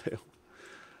want it to fail.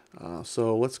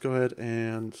 So let's go ahead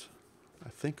and I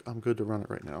think I'm good to run it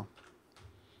right now.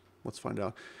 Let's find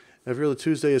out. Every other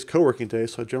Tuesday is co-working day,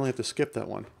 so I generally have to skip that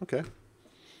one. Okay.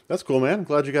 That's cool, man. I'm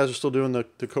glad you guys are still doing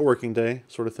the co-working day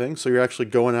sort of thing. So you're actually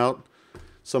going out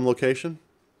some location.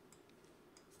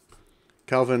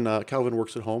 Calvin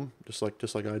works at home, just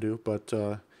like I do, but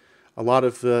a lot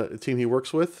of the team he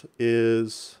works with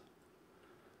is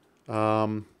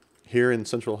here in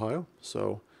Central Ohio,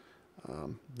 so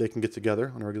they can get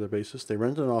together on a regular basis. They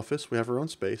rent an office. We have our own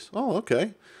space. Oh,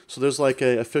 okay. So there's like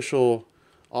an official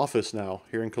office now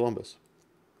here in Columbus.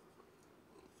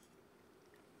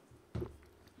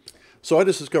 So I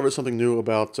just discovered something new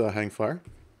about Hangfire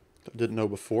that I didn't know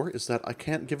before, is that I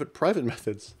can't give it private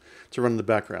methods to run in the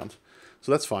background.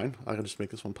 So that's fine. I can just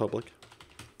make this one public.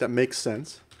 That makes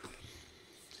sense.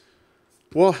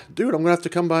 Well, dude, I'm gonna have to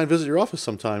come by and visit your office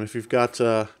sometime if you've got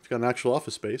an actual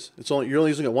office space. You're only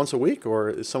using it once a week, or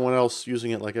is someone else using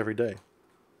it like every day?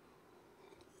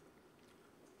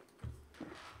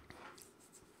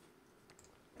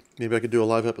 Maybe I could do a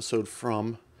live episode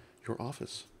from your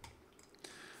office.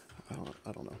 I don't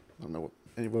know. I don't know what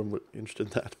anyone would be interested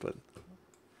in that, but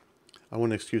I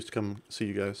want an excuse to come see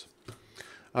you guys.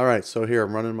 All right, so here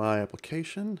I'm running my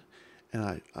application,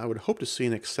 and I would hope to see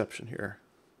an exception here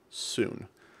soon.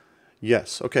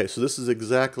 Yes, okay, so this is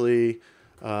exactly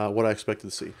what I expected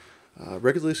to see.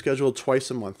 Regularly scheduled twice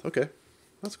a month. Okay,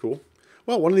 that's cool.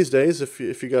 Well, one of these days, if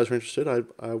you guys are interested, I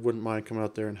wouldn't mind coming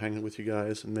out there and hanging with you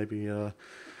guys and maybe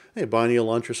hey, buying you a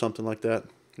lunch or something like that.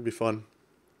 It'd be fun.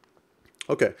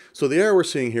 Okay, so the error we're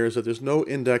seeing here is that there's no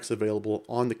index available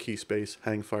on the key space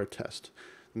Hangfire test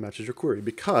that matches your query,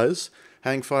 because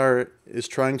Hangfire is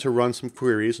trying to run some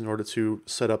queries in order to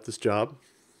set up this job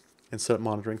and set up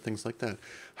monitoring, things like that.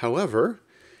 However,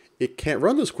 it can't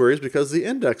run those queries because the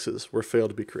indexes were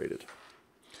failed to be created.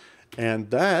 And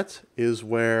that is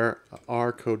where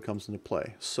our code comes into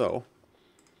play. So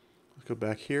let's go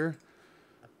back here.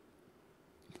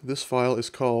 This file is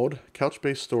called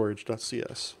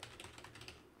couchbasestorage.cs.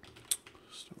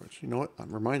 Storage. You know what?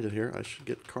 I'm reminded here I should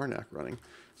get Karnak running,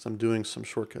 so I'm doing some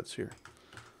shortcuts here.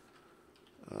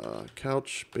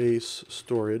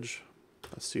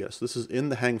 Couchbasestorage.cs. This is in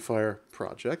the Hangfire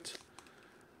project.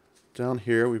 Down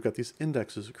here, we've got these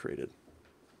indexes created.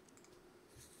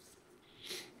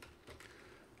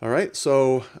 All right,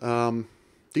 so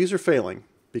these are failing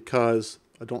because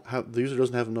the user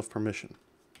doesn't have enough permission.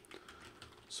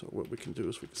 So what we can do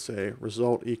is we can say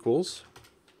result equals.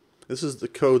 This is the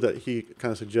code that he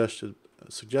kind of suggested,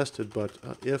 but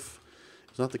if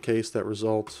it's not the case that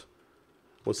result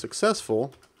was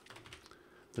successful,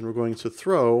 then we're going to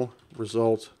throw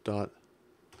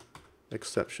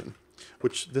result.exception,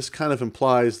 which this kind of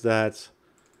implies that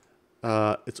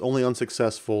it's only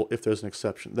unsuccessful if there's an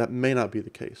exception. That may not be the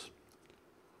case.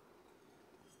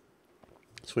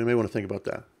 So we may want to think about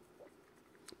that.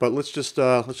 But let's just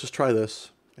try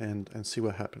this and see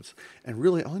what happens. And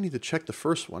really, I only need to check the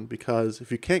first one, because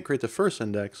if you can't create the first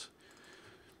index,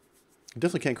 you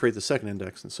definitely can't create the second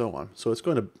index, and so on. So it's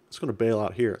going to bail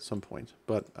out here at some point.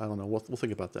 But I don't know. We'll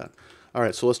think about that. All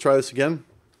right. So let's try this again.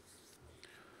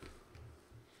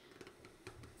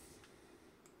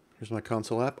 Here's my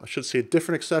console app. I should see a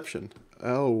different exception.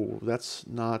 Oh, that's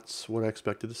not what I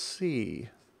expected to see.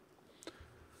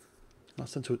 Not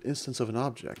sent to an instance of an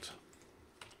object.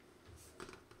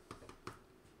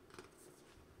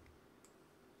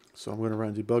 So I'm going to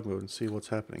run debug mode and see what's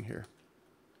happening here.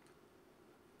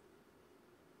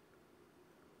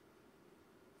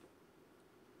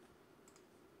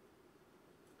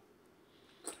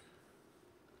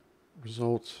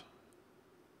 Result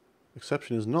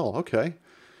exception is null. Okay.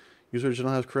 User does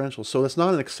not have credentials. So that's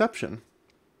not an exception,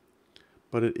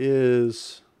 but it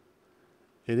is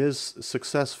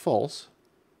success false,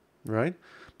 right?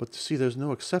 But see, there's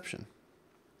no exception.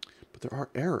 But there are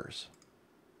errors.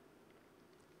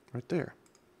 Right there.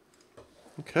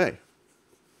 Okay.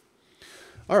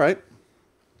 All right.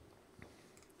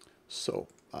 So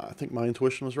I think my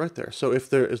intuition was right there. So if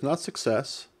there is not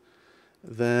success,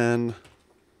 then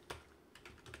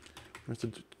we have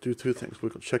to do two things. We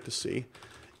can check to see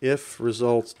if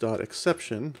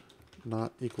result.exception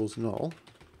not equals null,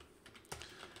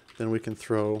 then we can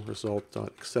throw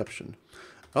result.exception.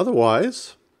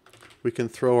 Otherwise, we can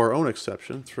throw our own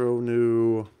exception, throw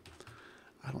new,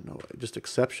 I don't know, just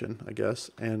exception, I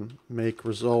guess, and make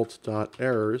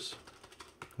result.errors.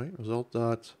 Wait, result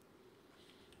dot,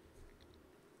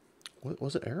 what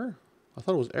was it, error? I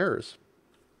thought it was errors.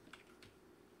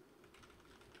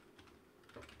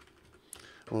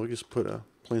 Well, we just put a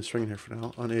plain string in here for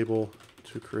now. Unable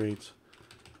to create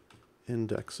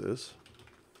indexes.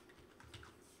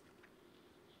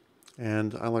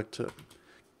 And I like to,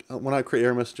 when I create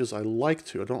error messages, I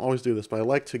don't always do this, but I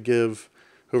like to give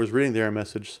whoever's reading the error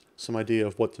message some idea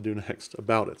of what to do next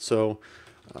about it. So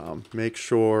make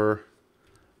sure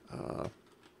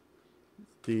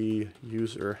the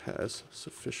user has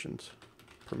sufficient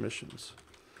permissions.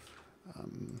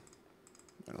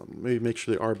 Maybe make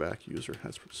sure the RBAC user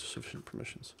has sufficient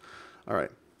permissions. All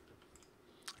right.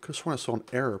 I could have sworn I saw an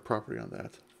error property on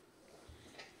that.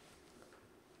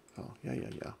 Oh,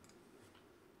 yeah.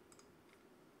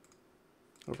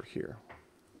 Over here.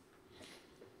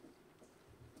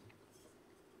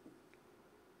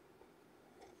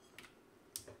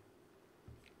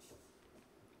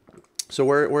 So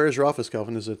where is your office,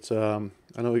 Calvin? Is it, I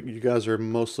know you guys are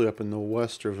mostly up in the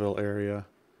Westerville area,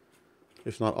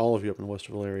 if not all of you up in the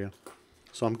Westerville area.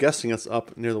 So I'm guessing it's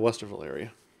up near the Westerville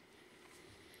area.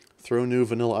 Throw new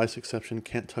vanilla ice exception,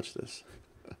 can't touch this.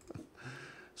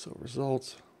 So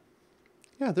results.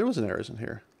 Yeah, there was an errors in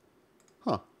here.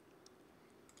 Huh.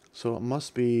 So it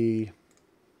must be,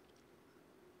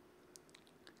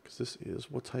 because this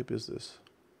is, what type is this?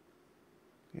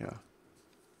 Yeah.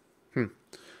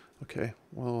 Okay,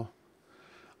 well,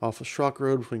 off of Schrock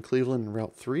Road between Cleveland and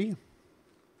Route 3.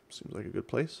 Seems like a good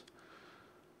place.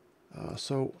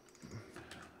 So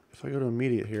if I go to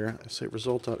immediate here, I say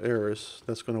result.errors,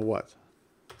 that's going to what?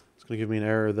 It's going to give me an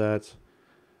error that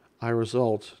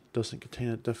iResult doesn't contain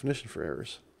a definition for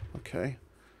errors. Okay.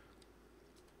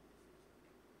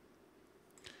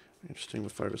 Interesting.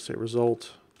 If I would say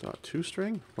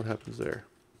result.toString, what happens there?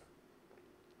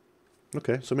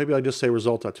 Okay, so maybe I just say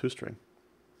result.toString.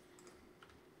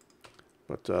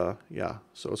 But yeah,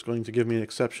 so it's going to give me an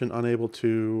exception, unable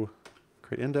to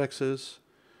create indexes,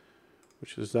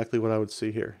 which is exactly what I would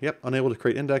see here. Yep, unable to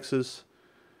create indexes.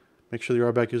 Make sure the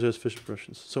RBAC user has sufficient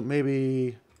permissions. So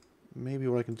maybe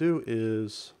what I can do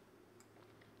is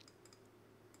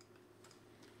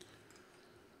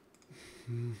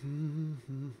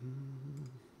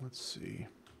let's see.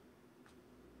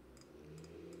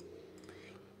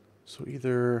 So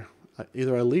either I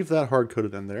leave that hard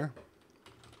coded in there,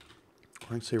 or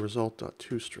I can say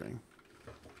result.toString.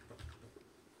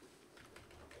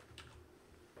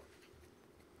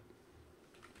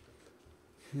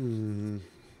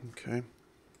 Okay.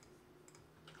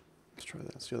 Let's try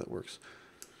that, see how that works.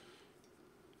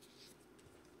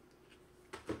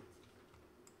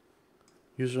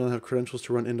 User doesn't have credentials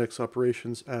to run index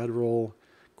operations, add role,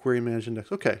 query manage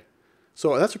index. Okay.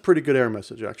 So that's a pretty good error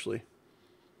message, actually.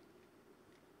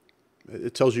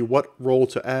 It tells you what role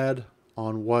to add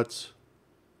on what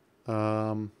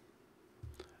add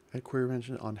query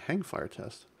management on Hangfire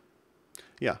test.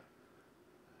 Yeah.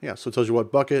 Yeah, so it tells you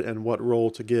what bucket and what role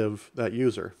to give that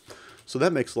user. So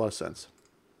that makes a lot of sense.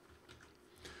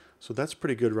 So that's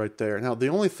pretty good right there. Now, the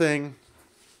only thing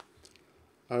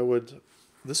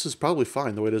this is probably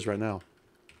fine the way it is right now.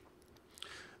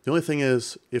 The only thing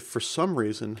is, if for some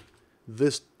reason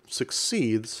this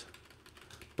succeeds,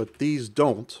 but these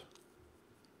don't,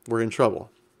 we're in trouble.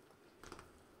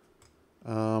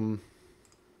 So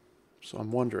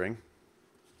I'm wondering.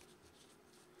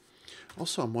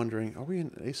 Also, I'm wondering, are we in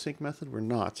async method? We're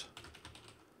not.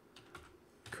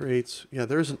 Creates, yeah,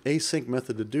 there's an async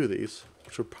method to do these,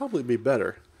 which would probably be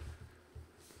better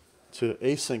to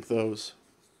async those.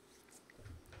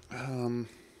 Create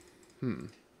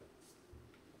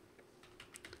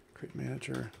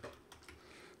manager.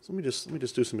 So let me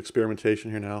just do some experimentation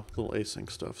here now, little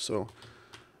async stuff. So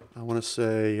I want to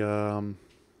say, so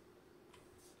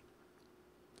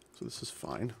this is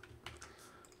fine.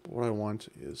 But what I want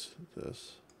is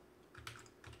this.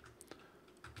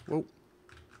 Whoa.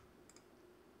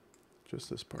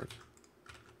 Just this part.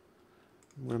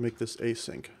 I'm going to make this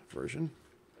async version.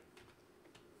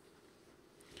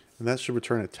 And that should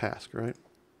return a task, right?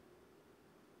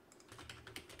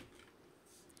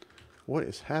 What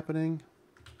is happening?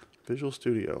 Visual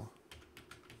Studio.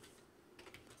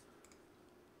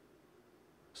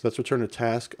 So that's return a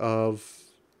task of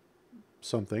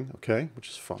something, okay, which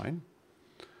is fine.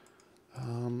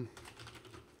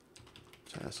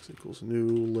 Tasks equals new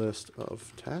list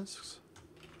of tasks.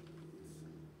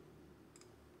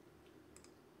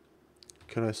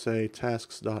 can I say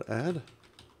tasks.add?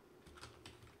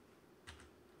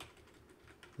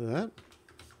 That?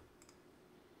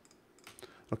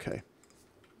 Okay.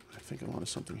 I think I'm onto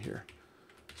something here.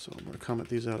 So I'm going to comment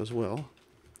these out as well.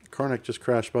 Karnak just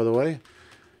crashed, by the way.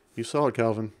 You saw it,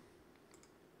 Calvin.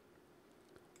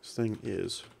 This thing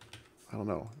is, I don't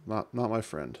know, not my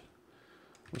friend.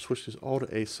 I'm going to switch these all to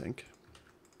async.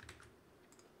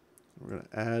 We're going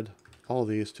to add all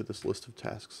these to this list of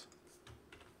tasks.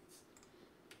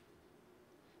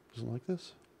 Doesn't like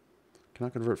this?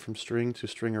 Cannot convert from string to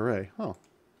string array. Oh.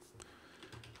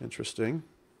 Interesting.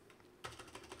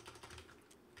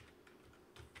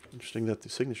 Interesting that the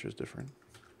signature is different.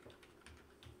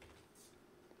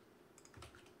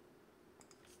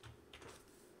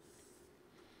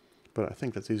 But I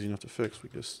think that's easy enough to fix. We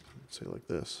just say like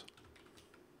this.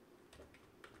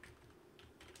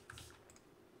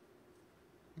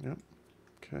 Yep.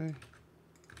 Okay.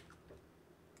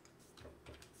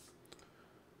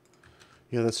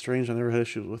 Yeah, that's strange. I never had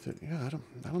issues with it. Yeah, I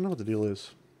don't know what the deal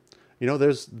is. You know,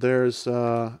 there's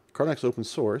Karnak's open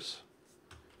source,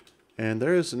 and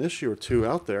there is an issue or two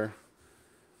out there,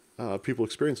 people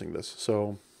experiencing this.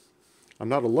 So I'm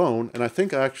not alone, and I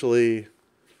think actually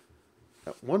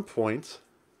at one point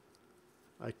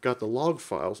I got the log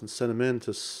files and sent them in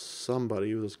to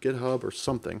somebody. It was GitHub or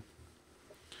something.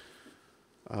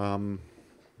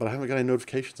 But I haven't got any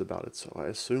notifications about it, so I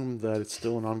assume that it's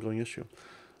still an ongoing issue.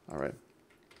 All right.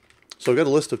 So I've got a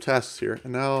list of tasks here,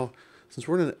 and now since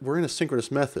we're in a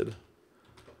synchronous method,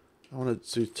 I want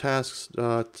to do tasks.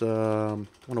 I want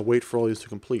to wait for all these to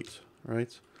complete.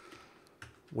 Right?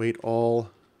 Wait all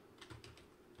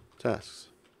tasks.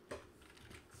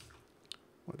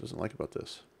 What doesn't like about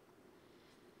this?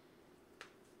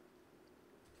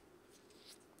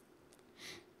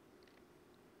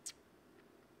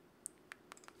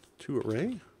 To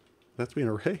array? That's be an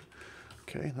array?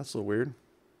 Okay, that's a little weird.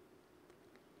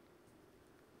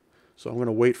 So I'm going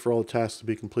to wait for all the tasks to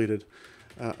be completed.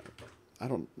 I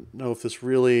don't know if this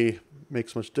really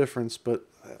makes much difference, but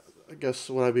I guess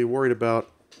what I'd be worried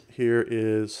about here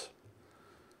is...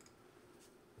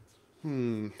 let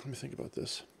me think about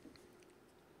this.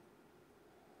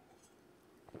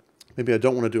 Maybe I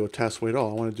don't want to do a task wait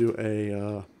all. I want to do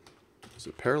a, is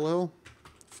it parallel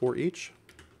for each?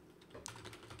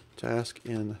 Task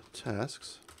in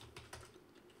tasks.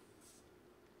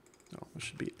 No, it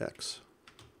should be X.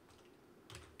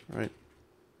 Right?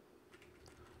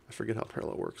 I forget how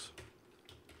parallel works.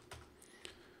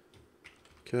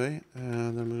 Okay,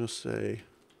 and I'm going to say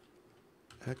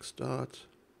X dot,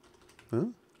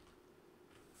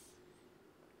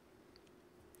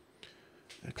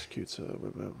 executes a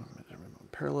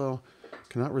parallel,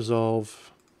 cannot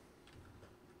resolve.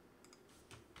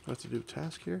 Do I have to do a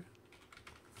task here?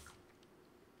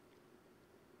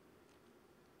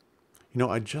 You know,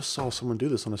 I just saw someone do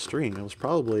this on a stream. It was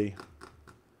probably,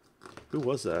 who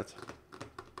was that?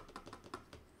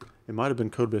 It might have been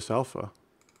Codebase Alpha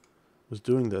was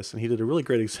doing this, and he did a really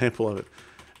great example of it.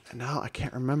 And now I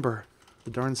can't remember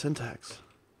the darn syntax.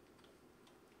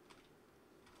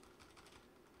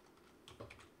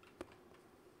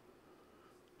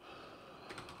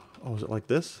 Oh, is it like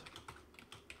this?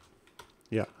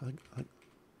 Yeah,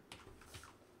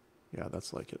 yeah,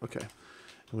 that's like it. Okay.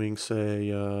 And we can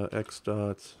say X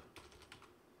dot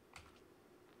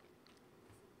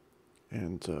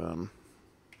and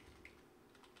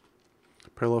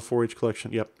parallel for each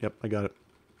collection. Yep, I got it.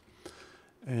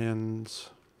 And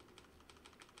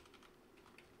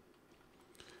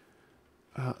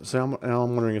so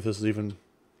I'm wondering if this is even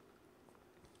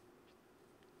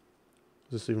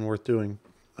worth doing.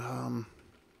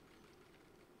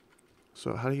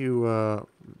 So how do you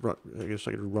run? I guess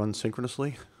I could run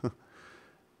synchronously,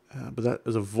 but that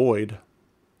is a void.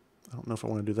 I don't know if I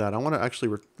want to do that. I want to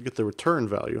actually get the return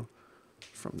value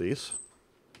from these.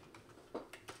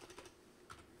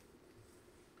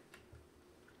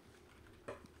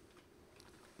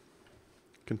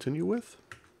 Continue with.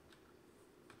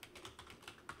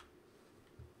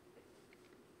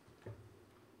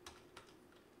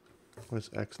 What is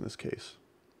X in this case?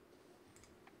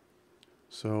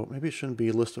 So maybe it shouldn't be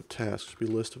a list of tasks. It should be a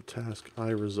list of task I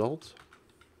result.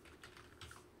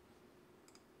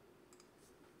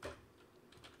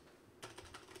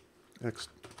 X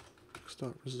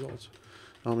dot result.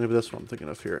 Oh, maybe that's what I'm thinking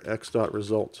of here. X dot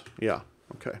result. Yeah.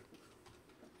 Okay.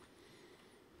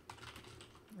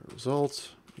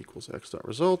 Result equals X dot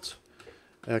result.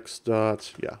 X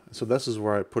dot, yeah. So this is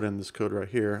where I put in this code right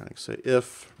here. I can say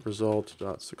if result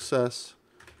dot success,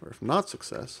 or if not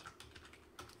success,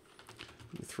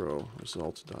 you throw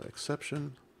result dot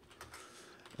exception.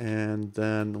 and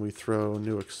then we throw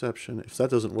new exception. If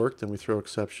that doesn't work, then we throw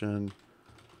exception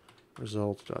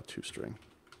result.toString.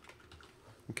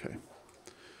 Okay.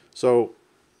 So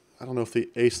I don't know if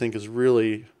the async is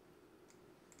really,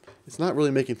 it's not really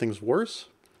making things worse.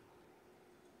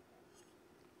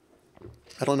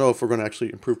 I don't know if we're going to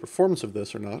actually improve performance of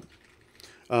this or not.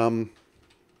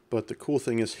 But the cool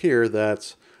thing is here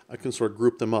that I can sort of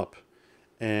group them up.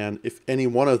 And if any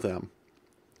one of them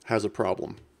has a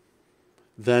problem,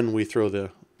 then we throw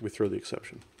the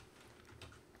exception.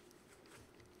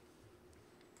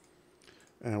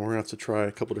 And we're going to have to try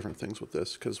a couple different things with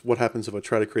this, because what happens if I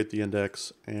try to create the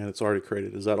index and it's already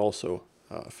created? Is that also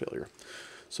a failure?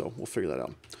 So we'll figure that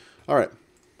out. All right,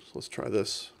 so let's try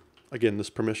this. Again, this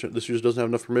user doesn't have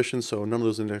enough permission, so none of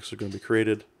those indexes are going to be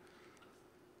created.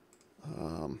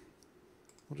 We'll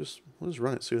just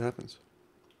run it, see what happens.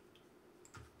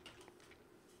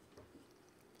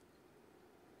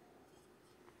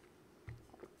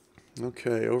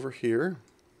 Okay, over here,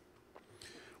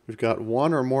 we've got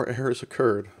one or more errors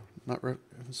occurred. Not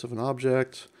reference of an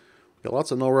object. We've got lots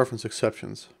of null reference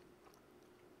exceptions.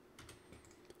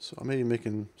 So I may be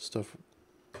making stuff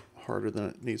harder than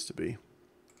it needs to be.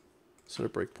 Set a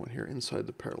breakpoint here inside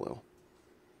the parallel.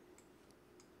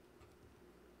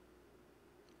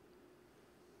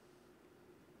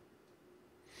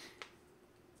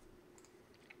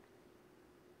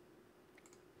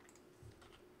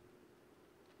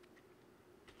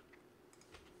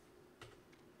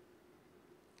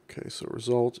 Okay, so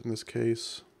result in this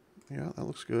case, yeah, that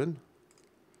looks good.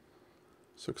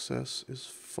 Success is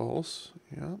false,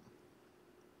 yeah.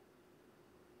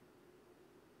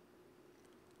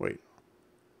 Wait.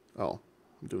 Oh,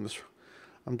 I'm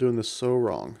doing this so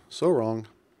wrong. So wrong.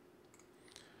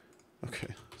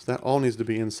 Okay, so that all needs to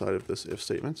be inside of this if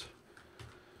statement.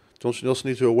 Don't you also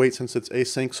need to await since it's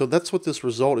async? So that's what this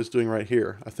result is doing right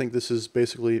here. I think this is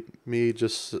basically me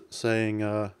just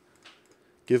saying,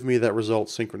 give me that result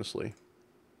synchronously.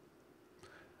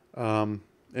 I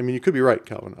mean, you could be right,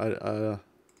 Calvin.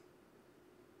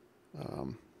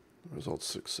 Result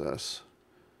success.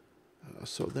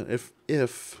 So then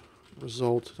if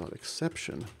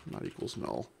result.exception not equals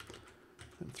null,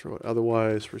 and throw it.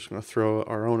 Otherwise, we're just going to throw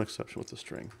our own exception with the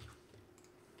string.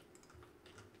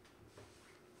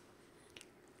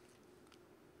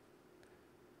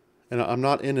 And I'm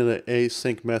not in an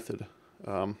async method.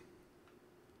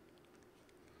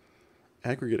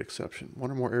 Aggregate exception.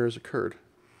 One or more errors occurred.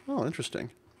 Oh,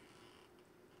 interesting.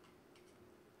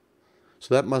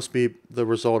 So that must be the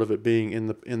result of it being in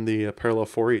the parallel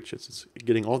for each. It's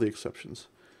getting all the exceptions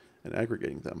and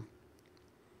aggregating them.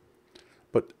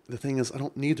 But the thing is, I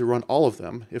don't need to run all of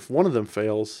them. If one of them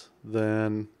fails,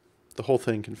 then the whole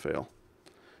thing can fail.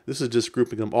 This is just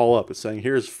grouping them all up. It's saying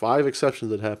here's 5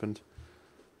 exceptions that happened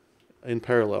in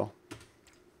parallel.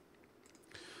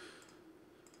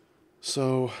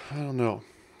 So I don't know.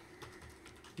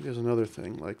 Here's another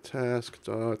thing like task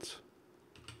dot.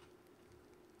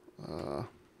 There's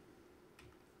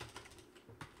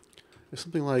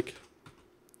something like.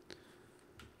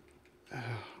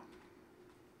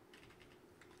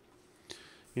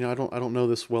 You know, I don't know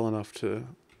this well enough to.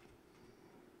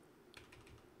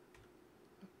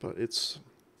 But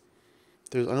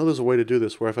I know there's a way to do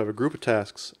this where if I have a group of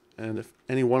tasks and if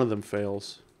any one of them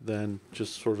fails, then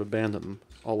just sort of abandon them,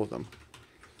 all of them.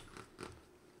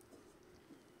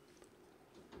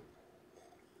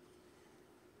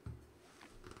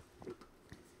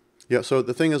 Yeah, so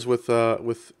the thing is with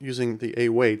using the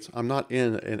await, I'm not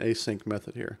in an async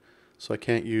method here. So I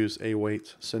can't use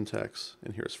await syntax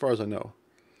in here as far as I know.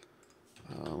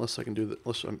 Unless I can do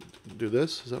unless I do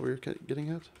this. Is that what you're getting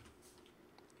at?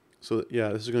 So yeah,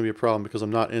 this is going to be a problem because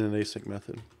I'm not in an async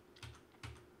method.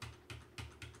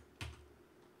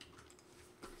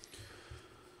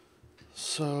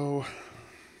 So,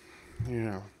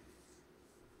 yeah.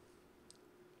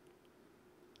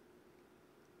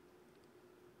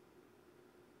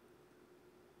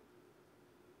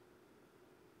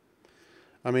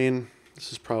 I mean,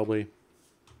 this is probably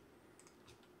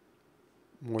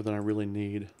more than I really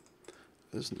need.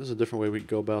 There's a different way we could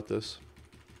go about this.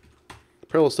 The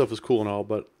parallel stuff is cool and all,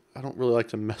 but I don't really like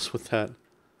to mess with that.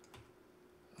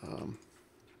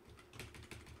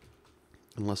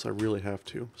 Unless I really have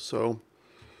to. So,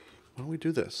 why don't we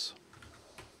do this?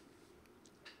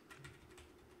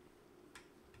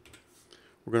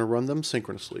 We're going to run them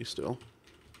synchronously still.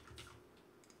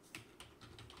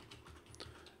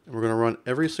 And we're going to run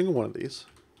every single one of these.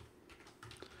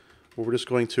 But we're just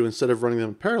going to, instead of running them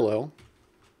in parallel,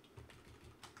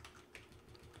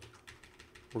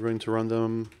 we're going to run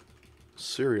them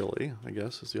serially, I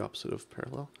guess, is the opposite of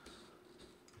parallel.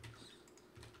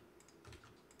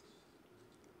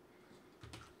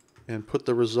 and put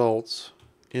the results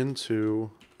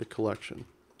into a collection.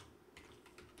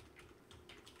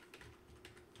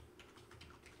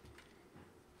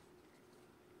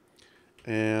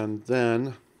 And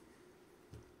then,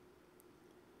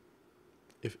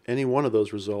 if any one of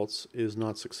those results is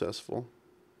not successful,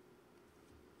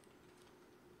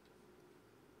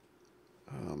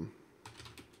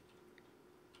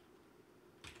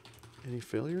 any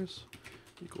failures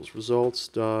equals results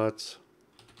dot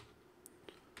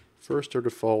first or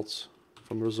defaults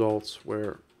from results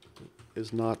where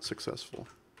is not successful.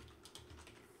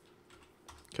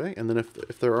 Okay, and then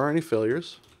if there are any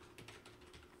failures,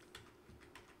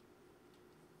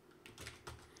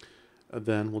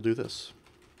 then we'll do this.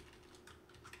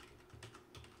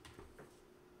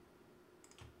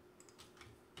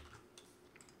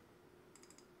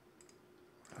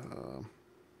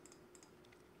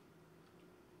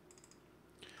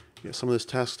 Yeah, some of this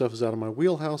task stuff is out of my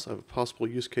wheelhouse. I have a possible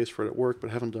use case for it at work,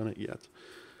 but I haven't done it yet.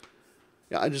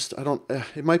 Yeah, I don't,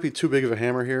 it might be too big of a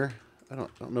hammer here. I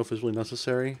don't know if it's really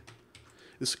necessary.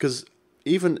 It's because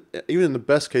even in the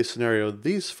best case scenario,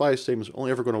 these 5 statements are only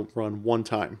ever going to run one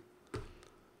time.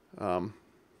 So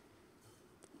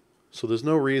there's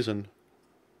no reason,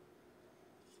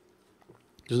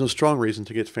 there's no strong reason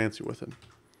to get fancy with it.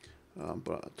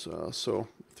 So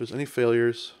if there's any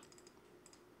failures,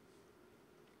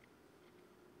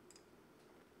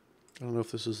 I don't know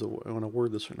if this is the way I want to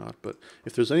word this or not, but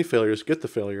if there's any failures, get the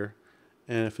failure,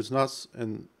 and if it's not,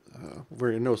 and we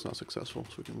already know it's not successful,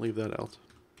 so we can leave that out.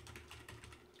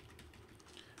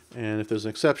 And if there's an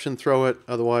exception, throw it.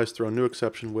 Otherwise, throw a new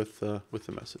exception with the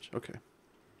message. Okay,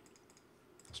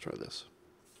 let's try this.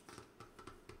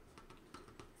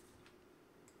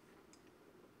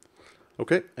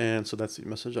 Okay, and so that's the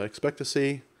message I expect to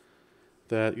see.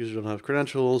 That user don't have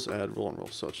credentials, add role and role,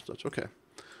 such and such. Okay.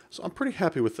 So I'm pretty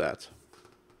happy with that.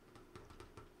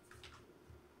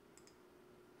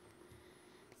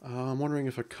 I'm wondering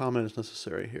if a comment is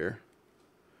necessary here.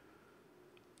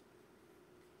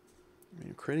 I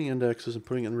mean, creating indexes and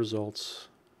putting in results.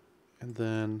 And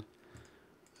then,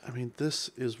 I mean, this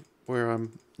is where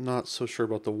I'm not so sure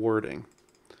about the wording.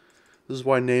 This is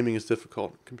why naming is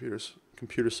difficult.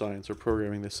 Computer science or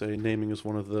programming, they say naming is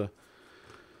one of the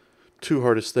 2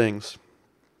 hardest things.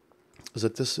 Is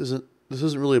that this isn't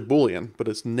really a Boolean, but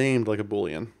it's named like a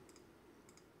Boolean.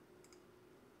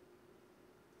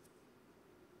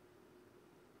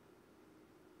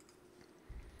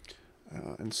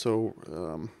 And so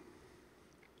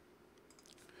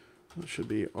it should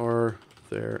be, are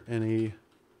there any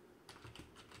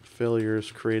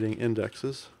failures creating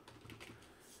indexes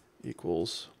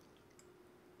equals,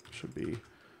 should be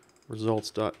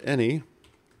results.any.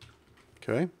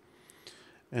 Okay.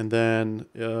 And then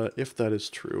if that is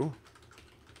true,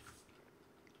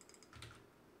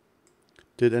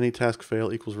 did any task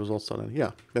fail equals results.any.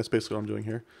 Yeah, that's basically what I'm doing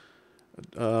here.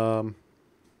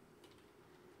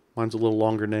 Mine's a little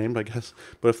longer named, I guess.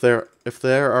 But if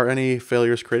there are any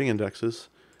failures creating indexes,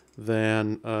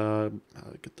 then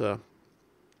get the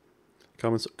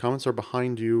comments are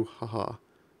behind you. Haha.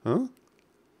 Huh?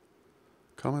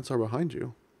 Comments are behind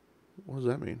you. What does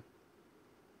that mean?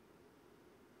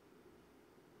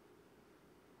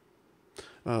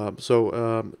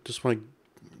 Just want to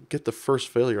get the first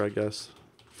failure, I guess.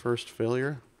 First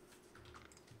failure.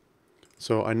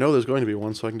 So I know there's going to be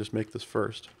one, so I can just make this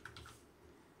first.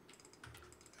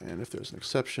 And if there's an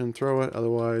exception, throw it.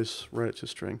 Otherwise, write it to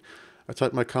string. I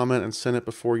typed my comment and sent it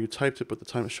before you typed it, but the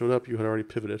time it showed up, you had already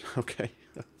pivoted. Okay.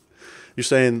 You're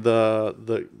saying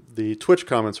the Twitch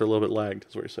comments are a little bit lagged,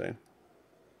 is what you're saying.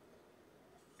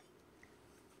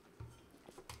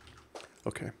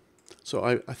 Okay. So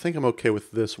I think I'm okay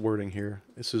with this wording here.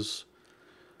 This is,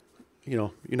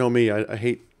 you know me, I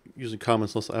hate using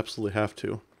comments unless I absolutely have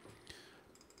to.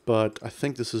 But I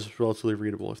think this is relatively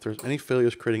readable. If there's any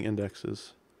failures creating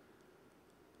indexes,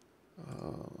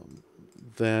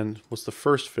 then what's the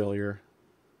first failure?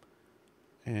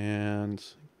 And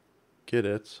get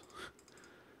it.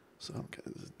 So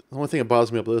the only thing that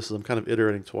bothers me about this is I'm kind of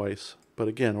iterating twice. But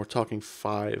again, we're talking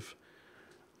 5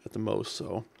 at the most,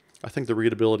 so I think the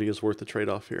readability is worth the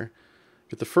trade-off here.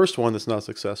 Get the first one that's not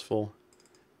successful.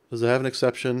 Does it have an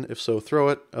exception? If so, throw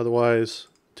it. Otherwise,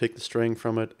 take the string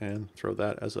from it and throw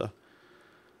that as a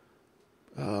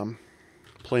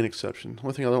plain exception.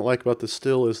 One thing I don't like about this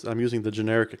still is I'm using the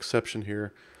generic exception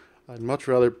here. I'd much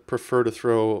rather prefer to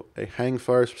throw a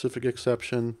Hangfire specific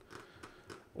exception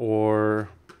or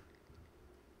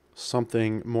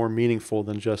something more meaningful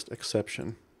than just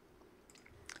exception.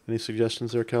 Any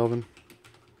suggestions there, Calvin?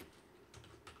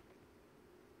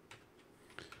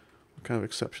 What kind of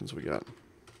exceptions we got?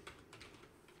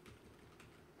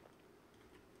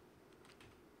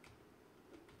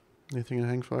 Anything in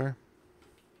Hangfire?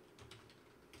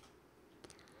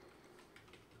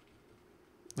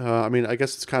 I mean, I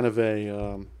guess it's kind of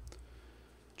a,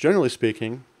 generally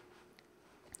speaking,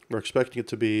 we're expecting it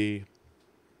to be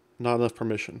not enough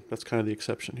permission. That's kind of the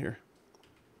exception here.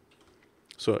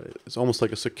 So it's almost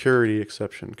like a security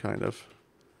exception, kind of.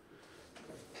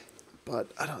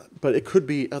 But but it could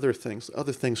be other things.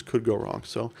 Other things could go wrong.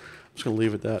 So I'm just going to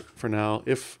leave it at that for now.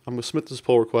 If I'm going to submit this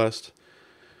pull request,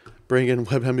 bring in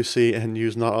WebMVC and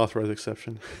use not authorized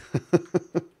exception.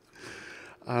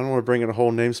 I don't want to bring in a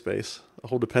whole namespace, a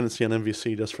whole dependency on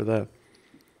MVC just for that.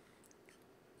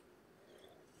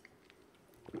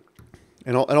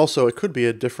 And also, it could be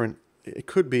a different, it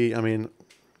could be, I mean,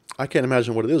 I can't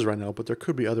imagine what it is right now, but there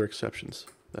could be other exceptions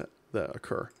that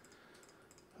occur.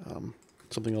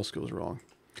 Something else goes wrong.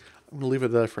 I'm going to leave it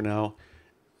at that for now.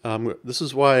 This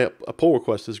is why a pull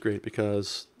request is great,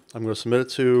 because I'm going to submit it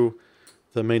to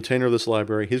the maintainer of this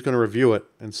library. He's going to review it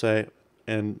and say,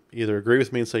 and either agree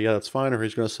with me and say, yeah, that's fine, or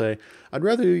he's going to say, I'd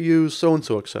rather you use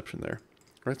so-and-so exception there.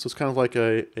 Right? So it's kind of like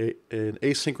an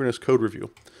asynchronous code review.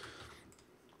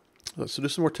 Let's do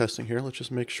some more testing here. Let's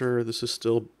just make sure this is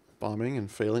still bombing and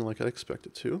failing like I expect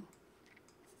it to.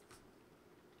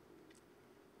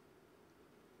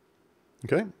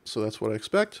 Okay, so that's what I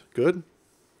expect. Good.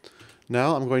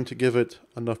 Now I'm going to give it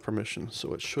enough permission,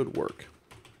 so it should work.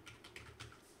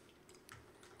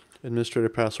 Administrator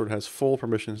password has full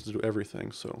permissions to do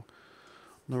everything, so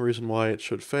no reason why it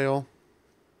should fail.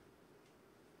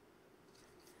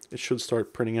 It should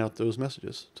start printing out those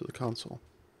messages to the console.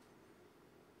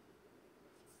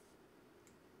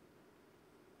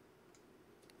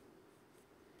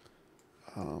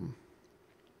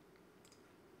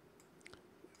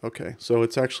 Okay, so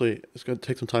it's going to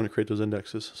take some time to create those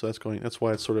indexes. So that's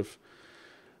why it's sort of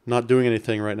not doing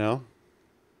anything right now.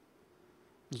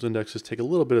 Those indexes take a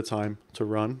little bit of time to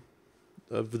run.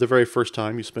 The very first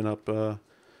time you spin up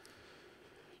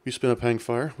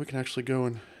Hangfire, we can actually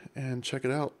go and check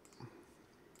it out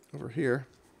over here.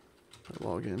 I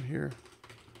log in here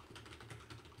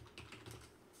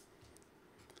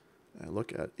and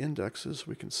look at indexes.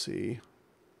 We can see.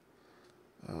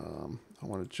 I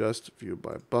want to just view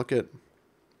by bucket.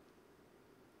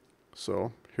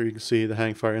 So here you can see the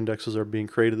Hangfire indexes are being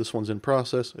created. This one's in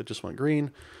process. It just went green.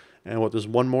 And there's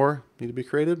one more need to be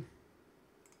created.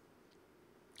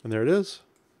 And there it is.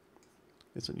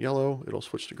 It's in yellow. It'll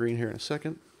switch to green here in a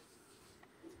second.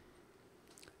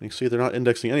 And you can see they're not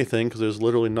indexing anything because there's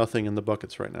literally nothing in the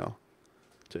buckets right now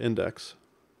to index.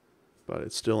 But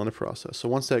it's still in a process. So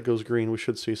once that goes green, we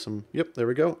should see some, yep, there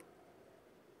we go.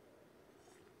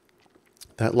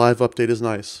 That live update is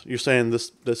nice. You're saying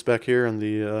this back here in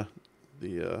the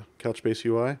Couchbase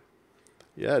UI?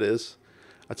 Yeah, it is.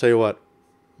 I tell you what,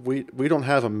 we don't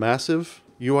have a massive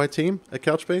UI team at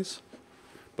Couchbase,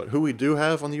 but who we do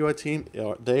have on the UI team,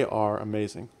 they are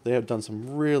amazing. They have done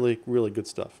some really, really good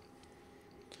stuff.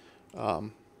 Let's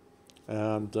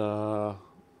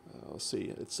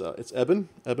see, it's Eben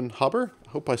Haber. I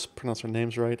hope I pronounce their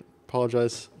names right.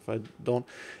 Apologize if I don't.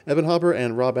 Eben Haber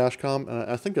and Rob Ashcombe.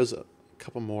 I think there's a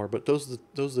couple more, but those are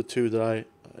the two that I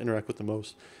interact with the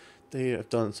most. They have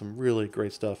done some really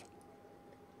great stuff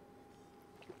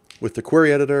with the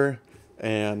query editor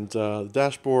and the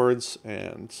dashboards,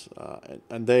 and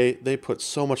they put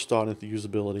so much thought into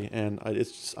usability, and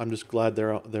I'm just glad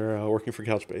they're working for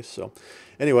Couchbase. So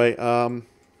anyway, I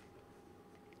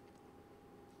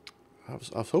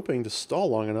was hoping to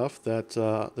stall long enough that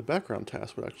the background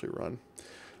task would actually run,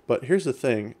 but here's the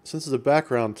thing: since it's a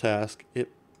background task,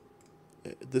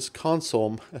 this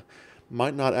console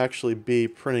might not actually be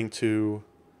printing to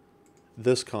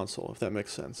this console, if that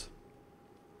makes sense.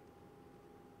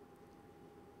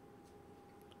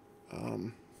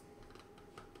 I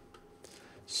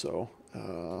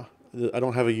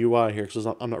don't have a UI here because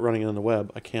I'm not running it in the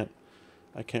web. I can't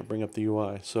bring up the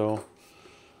UI. So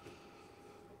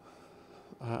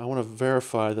I want to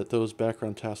verify that those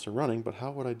background tasks are running, but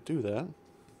how would I do that?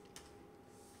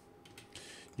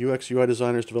 UX, UI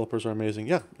designers, developers are amazing.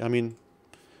 Yeah, I mean,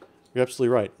 you're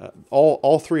absolutely right.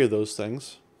 All three of those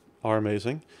things are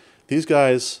amazing. These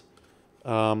guys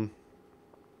are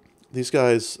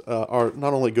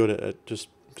not only good at just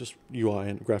UI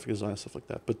and graphic design and stuff like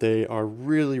that, but they are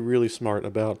really, really smart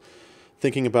about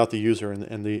thinking about the user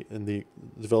and the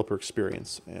developer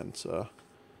experience, and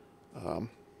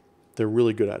they're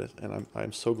really good at it. And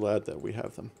I'm so glad that we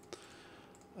have them.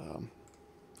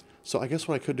 So I guess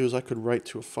what I could do is I could write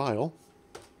to a file.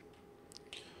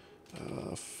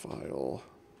 File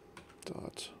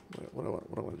dot, what do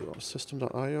I want to do?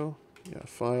 System.io? Yeah,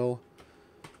 file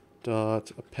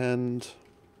dot append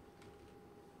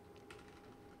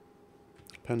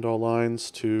Append all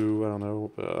lines to, I don't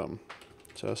know,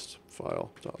 test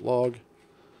file.log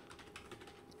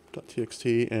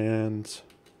 .txt, and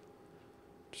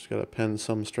just got to append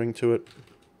some string to it.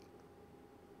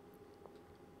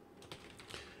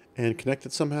 And connect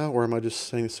it somehow, or am I just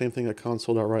saying the same thing that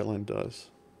console.writeLine does?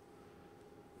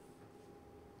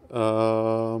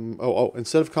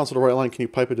 Instead of console.writeLine, can you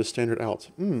pipe it as standard out?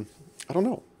 I don't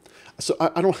know. So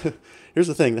I don't. Here's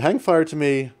the thing: the Hangfire to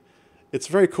me, it's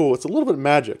very cool. It's a little bit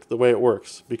magic the way it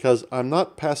works, because I'm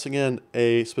not passing in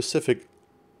a specific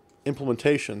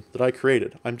implementation that I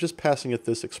created. I'm just passing it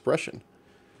this expression,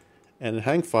 and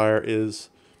Hangfire is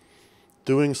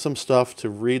doing some stuff to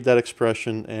read that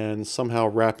expression and somehow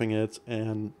wrapping it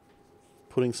and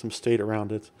putting some state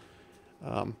around it.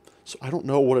 So I don't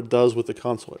know what it does with the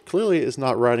console. It clearly is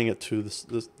not writing it to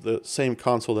the same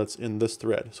console that's in this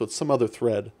thread. So it's some other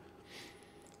thread.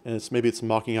 And maybe it's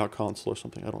mocking out console or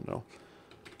something. I don't know.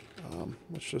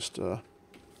 Let's just we'll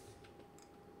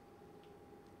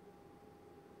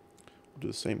do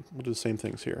the same. We'll do the same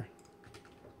things here.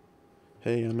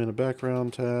 Hey, I'm in a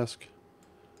background task.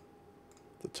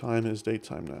 The time is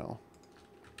daytime now.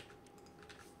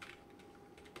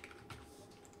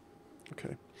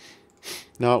 Okay.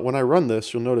 Now, when I run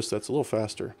this, you'll notice that's a little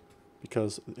faster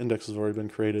because the index has already been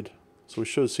created. So we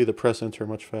should see the press enter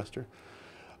much faster.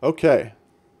 Okay.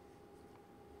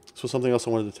 So something else I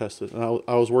wanted to test it, and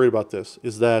I was worried about this,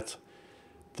 is that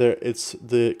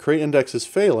the create index is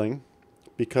failing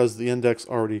because the index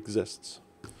already exists.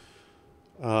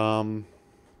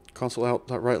 Console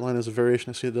out.writeLine is a variation.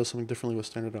 I see it does something differently with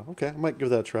standard out. Okay, I might give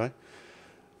that a try.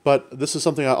 But this is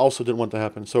something I also didn't want to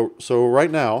happen. So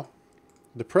right now,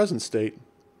 the present state,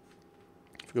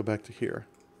 if we go back to here,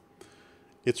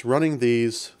 it's running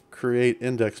these create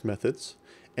index methods,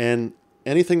 and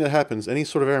anything that happens, any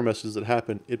sort of error messages that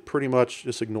happen, it pretty much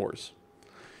just ignores,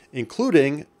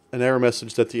 including an error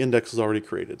message that the index is already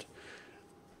created,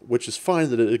 which is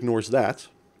fine that it ignores that,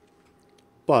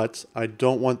 but I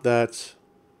don't want that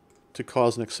to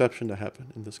cause an exception to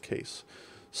happen in this case.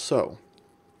 So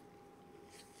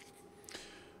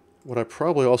what I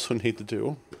probably also need to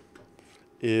do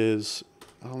is,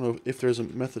 I don't know if there's a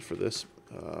method for this.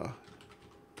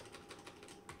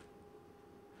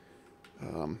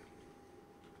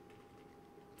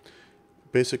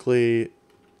 Basically,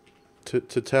 to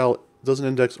tell, does an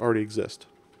index already exist?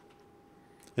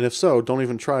 And if so, don't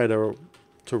even try to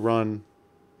run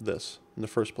this in the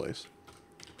first place.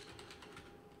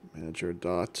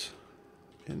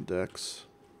 Manager.index.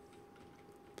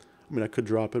 I mean, I could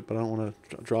drop it, but I don't want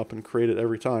to drop and create it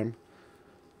every time.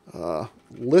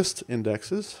 List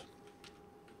indexes.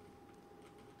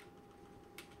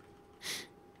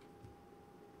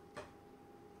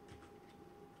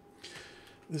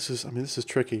 This is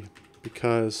tricky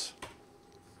because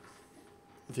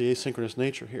the asynchronous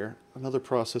nature here. Another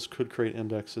process could create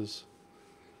indexes.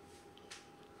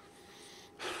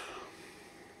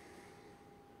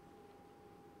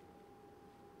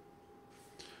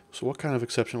 So what kind of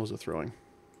exception was it throwing?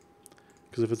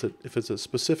 Because if it's a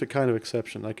specific kind of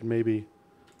exception, I can maybe,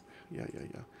 I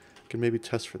can maybe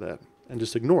test for that and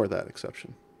just ignore that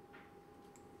exception.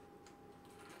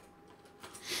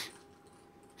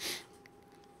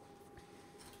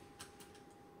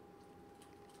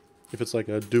 If it's like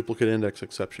a duplicate index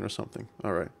exception or something.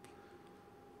 All right.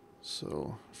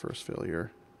 So first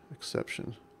failure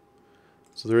exception.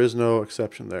 So there is no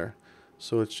exception there.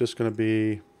 So it's just going to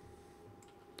be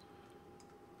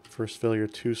first failure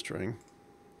toString.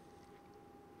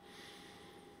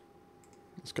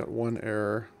 It's got one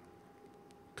error.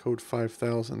 Code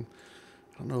 5000.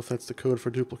 I don't know if that's the code for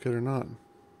duplicate or not.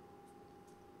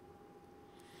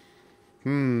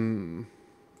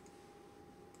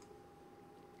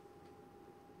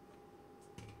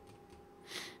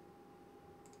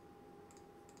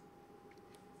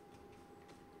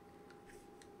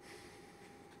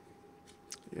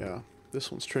 Yeah,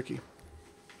 this one's tricky.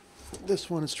 This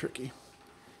one is tricky.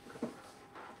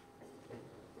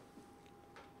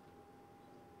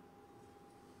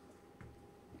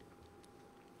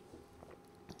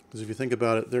 Because if you think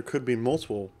about it, there could be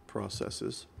multiple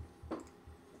processes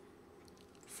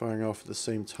firing off at the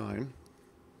same time,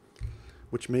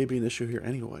 which may be an issue here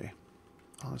anyway,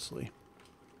 honestly.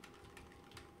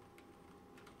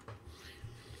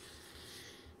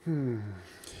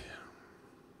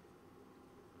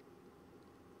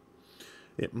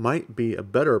 It might be a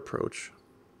better approach.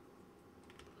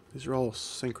 These are all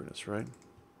synchronous, right?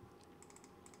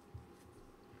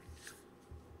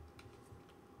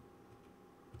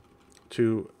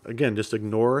 To, again, just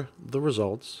ignore the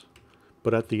results,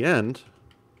 but at the end,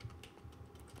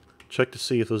 check to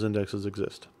see if those indexes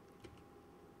exist.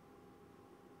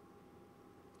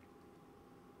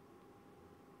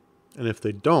 And if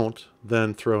they don't,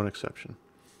 then throw an exception.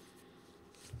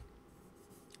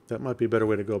 That might be a better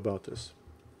way to go about this.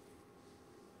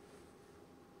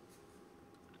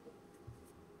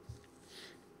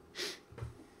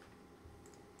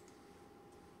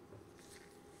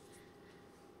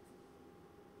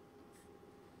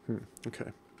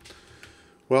 Okay.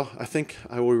 Well, I think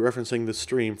I will be referencing this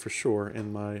stream for sure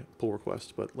in my pull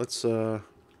request, but let's get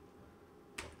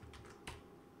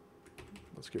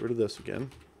rid of this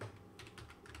again.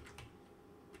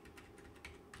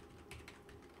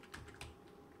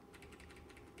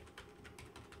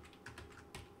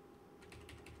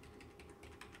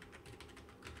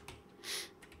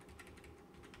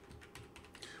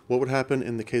 What would happen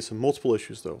in the case of multiple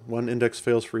issues, though? One index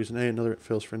fails for reason A, another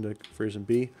fails for reason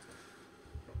B.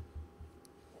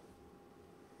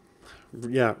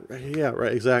 Yeah,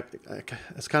 right, exactly.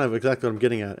 That's kind of exactly what I'm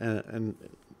getting at. And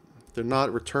they're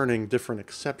not returning different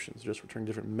exceptions, they're just returning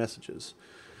different messages.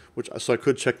 So I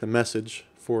could check the message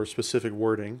for specific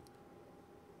wording.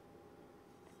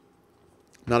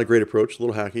 Not a great approach, a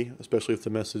little hacky, especially if the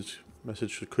message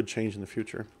could change in the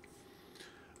future.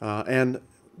 And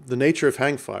the nature of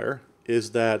Hangfire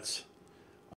is that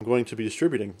I'm going to be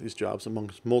distributing these jobs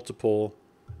amongst multiple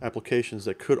applications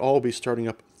that could all be starting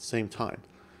up at the same time.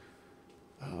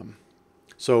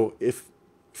 So if,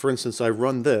 for instance, I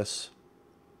run this,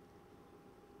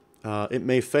 it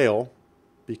may fail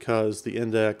because the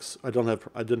index I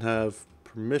didn't have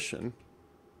permission.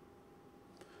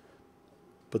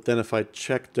 But then if I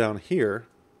check down here,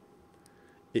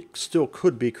 it still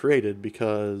could be created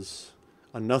because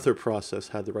another process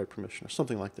had the right permission or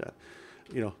something like that.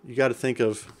 You know, you got to think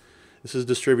of, this is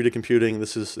distributed computing,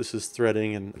 this is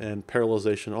threading and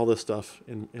parallelization, all this stuff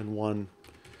in one.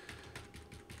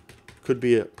 Could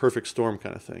be a perfect storm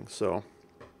kind of thing. So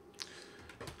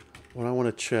what I want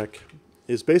to check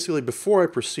is basically, before I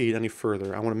proceed any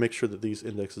further, I want to make sure that these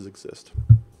indexes exist.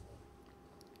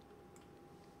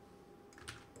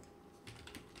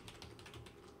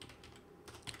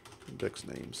 Index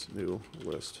names, new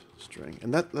list, string.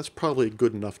 And that's probably a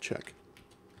good enough check.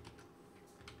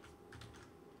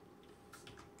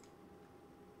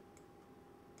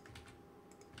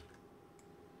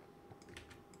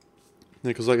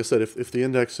 Because like I said, if the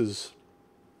index is,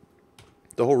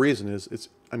 the whole reason is,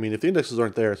 I mean, if the indexes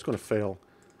aren't there, it's going to fail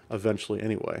eventually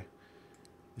anyway.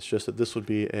 It's just that this would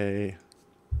be a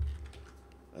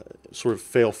sort of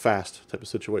fail fast type of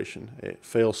situation. A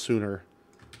fail sooner,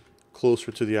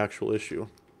 closer to the actual issue.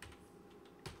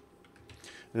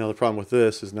 And now the problem with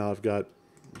this is now I've got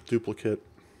duplicate.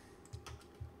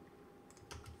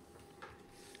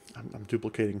 I'm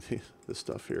duplicating this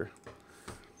stuff here.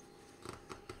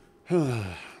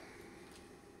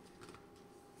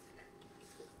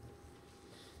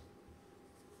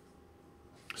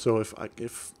 So if I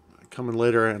come in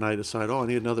later and I decide, oh, I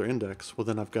need another index, well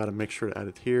then I've got to make sure to add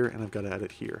it here and I've got to add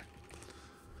it here.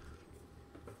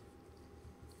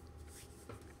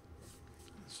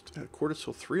 It's quarter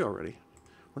till 3 already.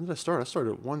 When did I start? I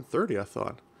started at 1:30, I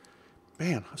thought.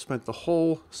 Man, I spent the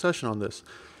whole session on this.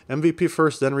 MVP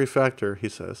first, then refactor, he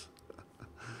says.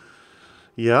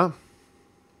 Yeah.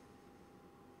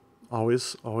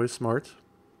 Always smart.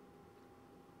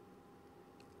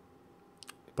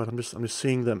 But I'm just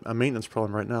seeing a maintenance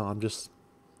problem right now. I've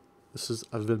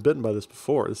been bitten by this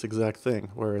before, this exact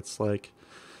thing, where it's like,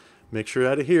 make sure you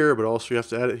add it here, but also you have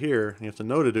to add it here, and you have to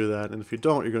know to do that, and if you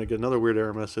don't, you're going to get another weird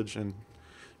error message and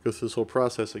go through this whole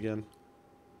process again.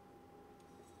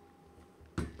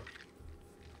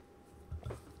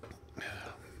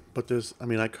 But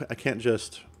I can't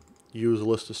just use a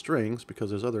list of strings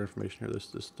because there's other information here.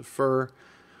 There's this defer,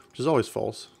 which is always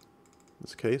false. In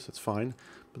this case, it's fine.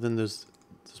 But then there's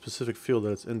the specific field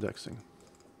that it's indexing.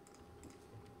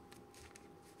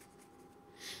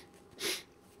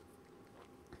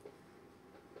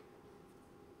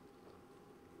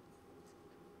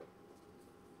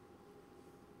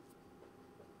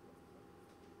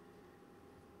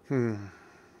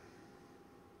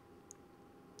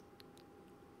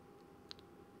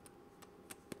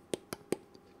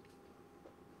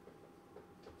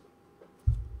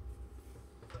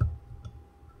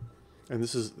 And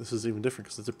this is even different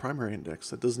because it's a primary index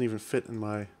that doesn't even fit in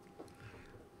my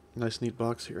nice neat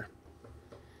box here.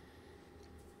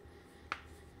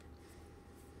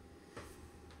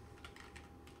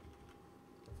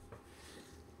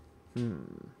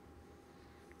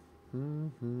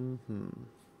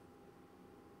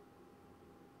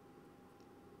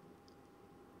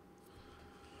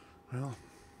 Well,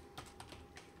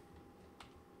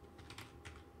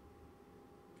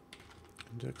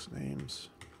 index names,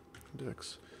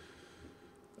 index.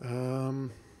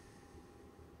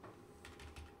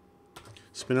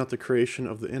 spin out the creation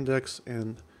of the index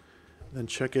and then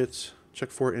check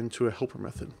for it into a helper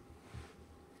method.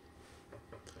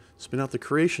 Spin out the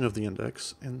creation of the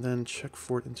index and then check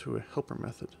for it into a helper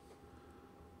method.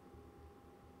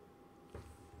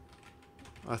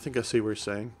 I think I see what you're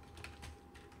saying.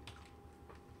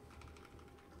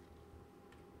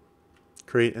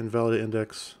 Create and validate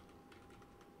index.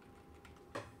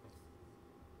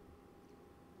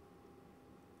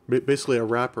 Basically a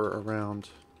wrapper around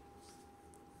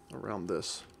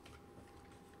this.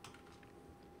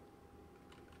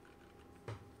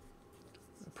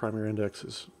 The primary index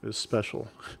is special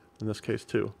in this case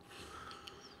too.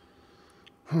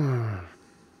 Let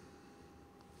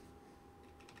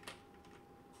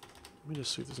me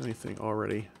just see if there's anything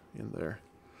already in there.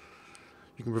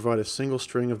 You can provide a single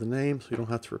string of the name so you don't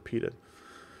have to repeat it.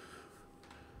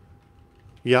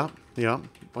 Yeah. I'd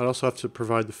also have to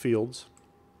provide the fields.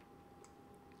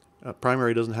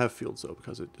 Primary doesn't have fields though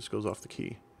because it just goes off the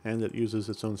key and it uses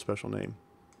its own special name.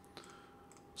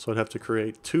 So I'd have to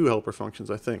create 2 helper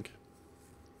functions, I think.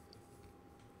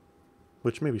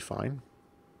 Which may be fine.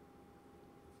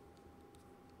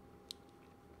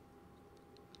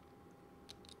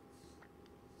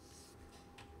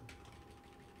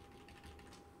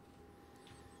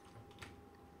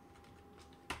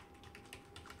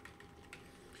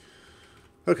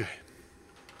 Okay.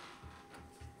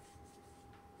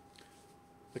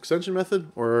 Extension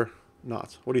method or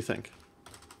not? What do you think?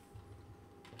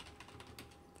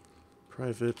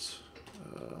 Private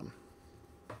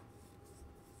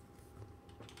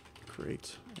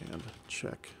create and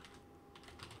check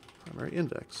primary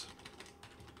index.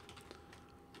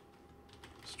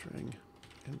 String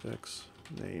index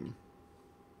name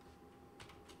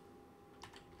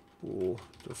bool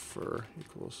defer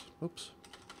equals, oops,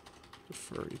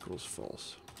 defer equals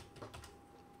false.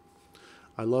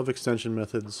 I love extension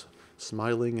methods.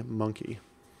 Smiling monkey.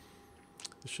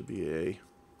 This should be a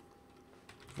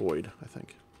void, I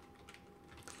think.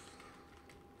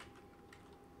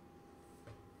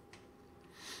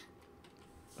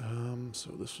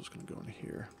 So this was going to go in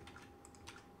here.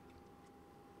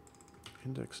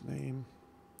 Index name.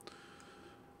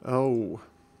 Oh.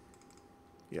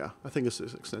 Yeah, I think this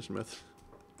is extension method.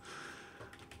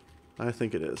 I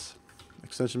think it is.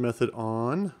 Extension method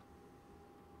on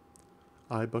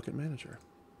iBucket Manager.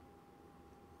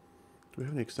 Do we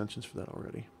have any extensions for that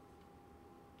already?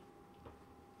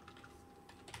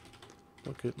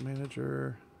 Bucket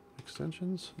Manager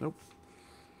extensions? Nope.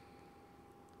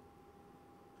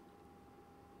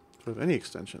 Do we have any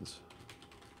extensions?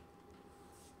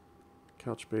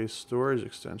 Couchbase storage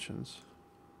extensions.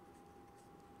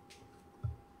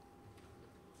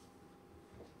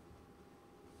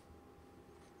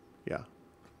 Yeah,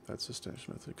 that's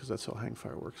extension method because that's how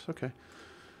Hangfire works. Okay.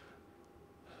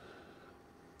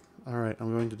 All right,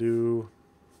 I'm going to do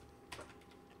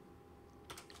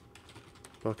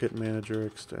Bucket Manager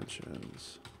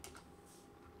extensions.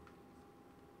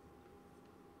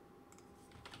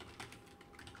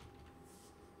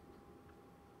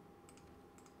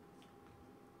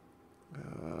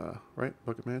 Right,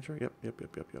 Bucket Manager? Yep.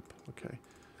 Okay.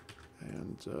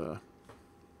 And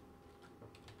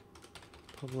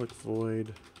public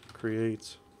void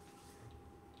create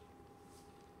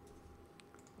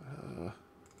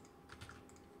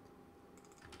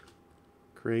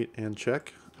create and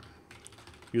check.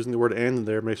 Using the word "and" in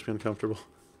there makes me uncomfortable.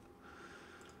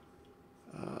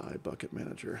 iBucket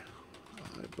Manager.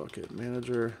 iBucket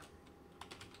Manager.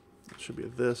 It should be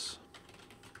this.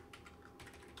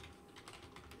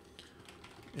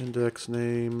 Index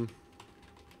name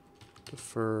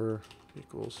defer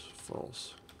equals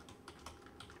false.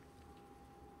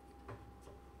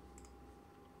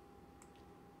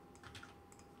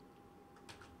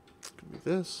 It could be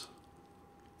this.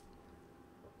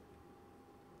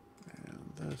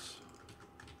 This.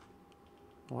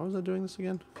 Why was I doing this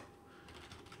again?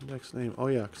 Index name. Oh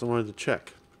yeah, because I wanted to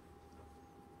check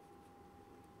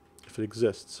if it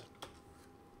exists.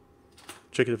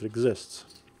 Check it if it exists.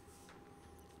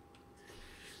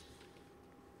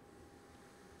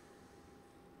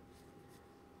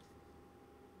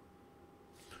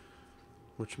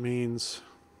 Which means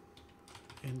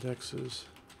indexes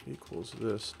equals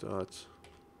this dot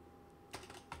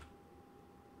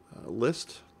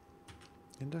list.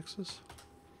 Indexes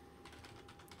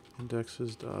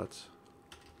dot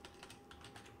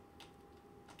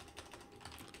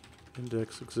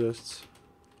index exists.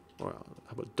 Well,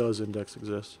 how about does index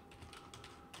exist?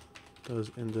 Does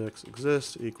index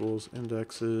exist equals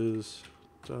indexes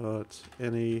dot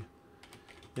any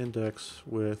index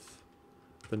with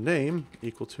the name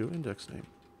equal to index name.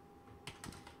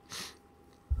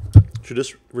 Should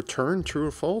this return true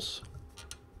or false?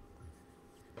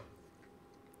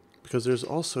 Because there's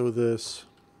also this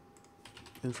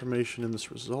information in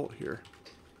this result here.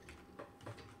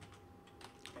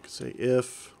 I could say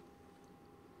if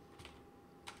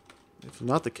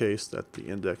not the case that the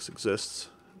index exists,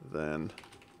 then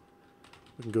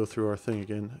we can go through our thing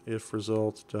again. If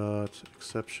result dot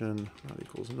exception not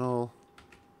equals null,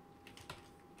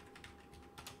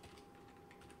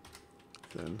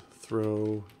 then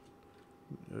throw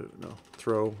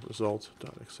result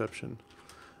dot exception.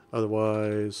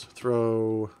 Otherwise,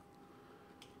 throw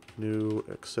new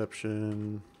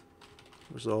exception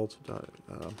result dot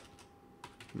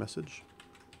message.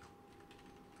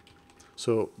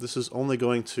 So this is only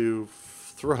going to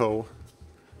throw.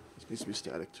 This needs to be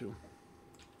static too.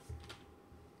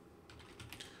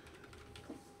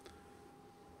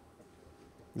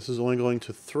 This is only going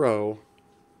to throw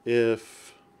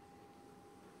if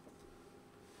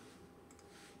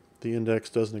the index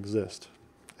doesn't exist.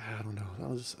 I don't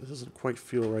know. It doesn't quite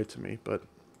feel right to me, but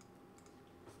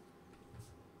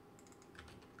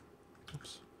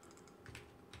oops.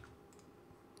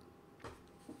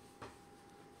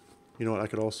 You know what? I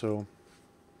could also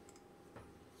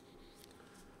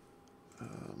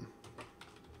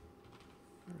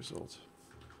result.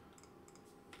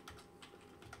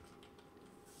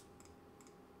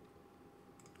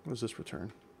 What does this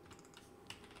return?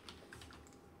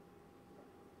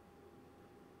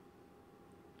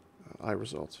 I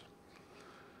result.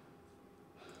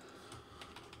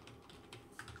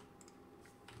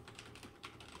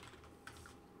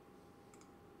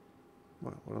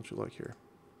 What don't you like here?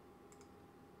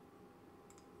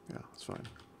 Yeah, that's fine.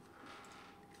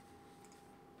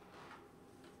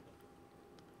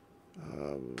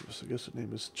 So I guess the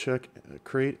name is check,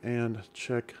 create and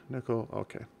check nickel.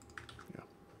 Okay. Yeah.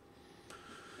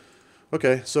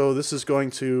 Okay, so this is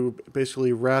going to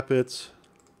basically wrap it,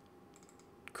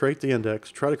 create the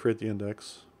index, try to create the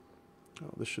index. Oh,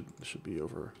 this should be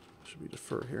over. This should be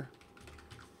defer here.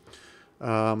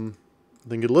 Then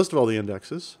get a list of all the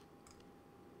indexes.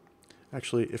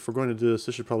 Actually, if we're going to do this,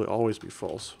 this should probably always be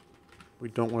false. We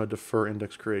don't want to defer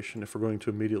index creation if we're going to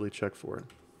immediately check for it.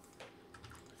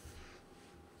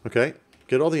 Okay,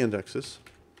 get all the indexes.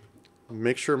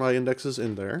 Make sure my index is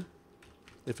in there.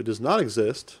 If it does not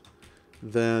exist,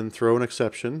 then throw an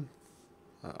exception.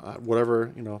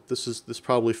 Whatever, you know, this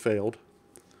probably failed.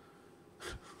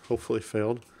 Hopefully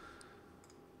failed.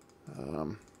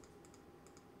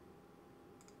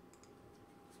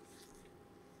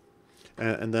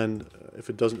 And then if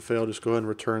it doesn't fail, just go ahead and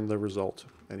return the result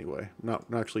anyway. Not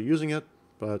actually using it,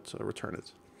 but return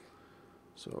it.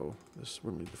 So this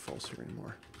wouldn't be false here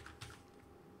anymore.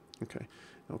 Okay,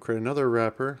 I'll create another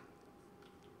wrapper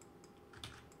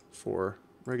for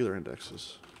regular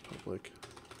indexes. Public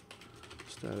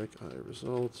static I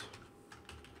result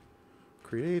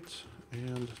create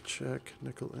and check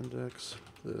nickel index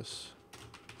this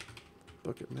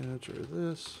bucket manager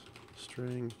this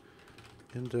string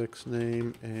index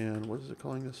name and what is it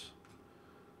calling this?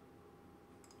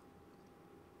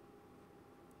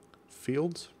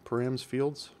 Fields, params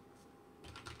fields.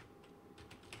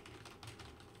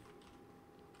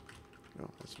 Oh,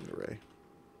 that's an array.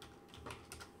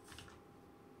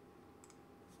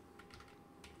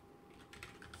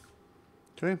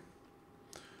 Okay,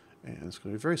 and it's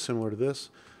going to be very similar to this.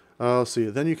 Let's see,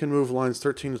 then you can move lines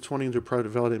 13 to 20 into a private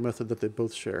validate method that they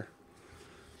both share.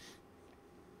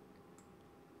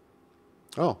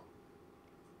 Oh,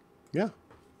 yeah,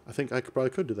 I think I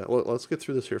probably could do that. Well, let's get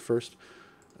through this here first.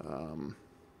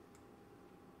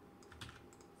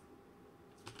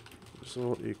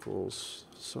 Result equals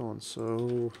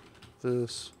so-and-so,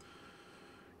 this,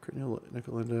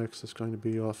 nickel index, that's going to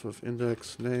be off of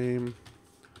index name,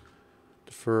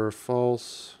 defer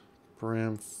false,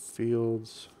 param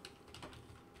fields,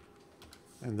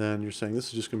 and then you're saying this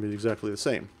is just going to be exactly the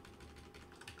same.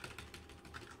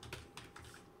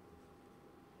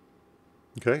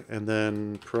 Okay, and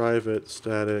then private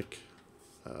static,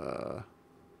 I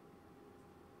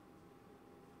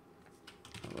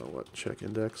don't know what, check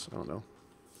index, I don't know.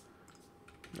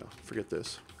 No, forget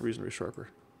this, reason resharper.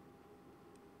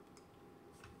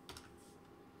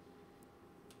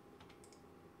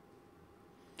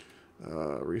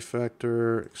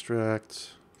 Refactor,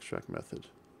 extract method.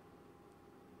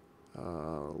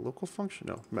 Local function,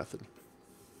 no, method.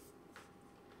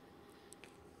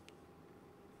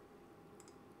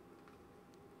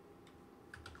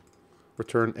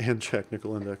 Return and check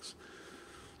nickel index.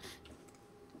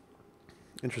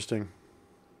 Interesting.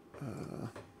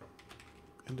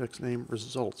 Index name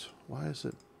result. Why is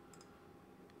it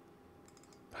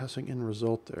passing in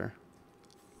result there?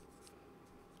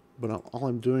 But all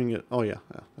I'm doing it. Oh yeah,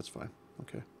 that's fine.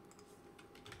 Okay.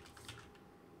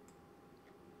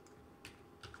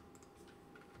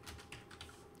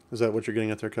 Is that what you're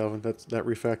getting at there, Calvin? That's that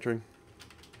refactoring?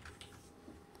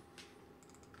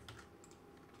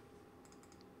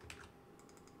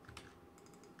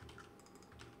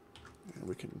 And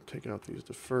we can take out these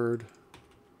deferred.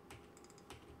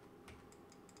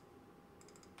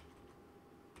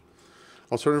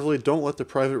 Alternatively, don't let the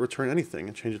private return anything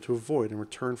and change it to a void and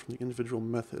return from the individual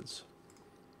methods.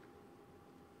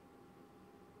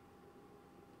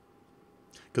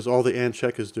 Because all the and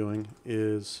check is doing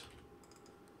is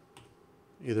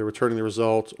either returning the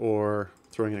result or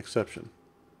throwing an exception.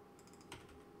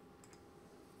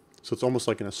 So it's almost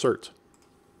like an assert.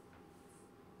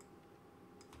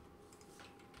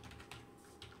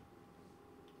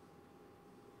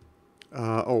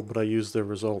 Oh, but I used the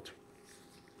result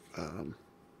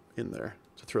in there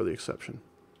to throw the exception.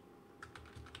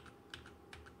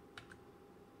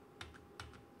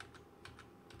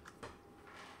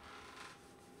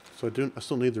 So I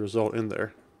still need the result in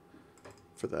there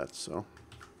for that. So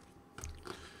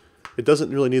it doesn't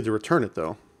really need to return it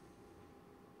though.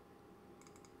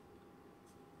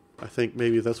 I think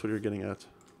maybe that's what you're getting at.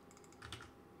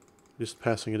 Just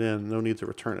passing it in, no need to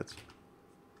return it.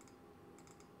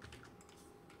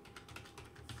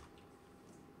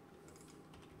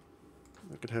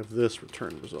 I could have this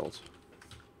return result.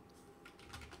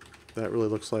 That really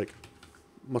looks like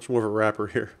much more of a wrapper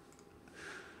here.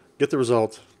 Get the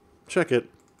result, check it,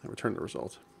 and return the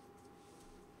result.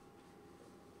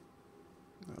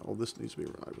 Oh, this needs to be a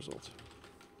right result.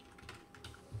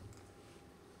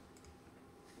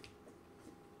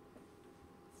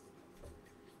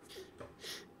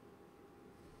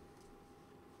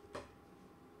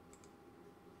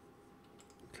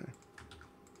 Okay.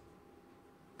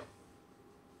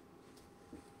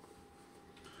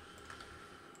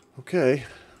 Okay,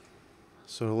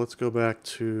 so let's go back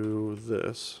to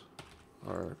this,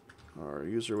 our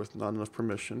user with not enough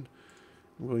permission.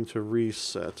 I'm going to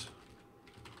reset.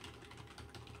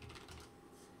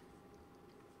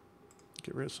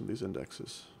 Get rid of some of these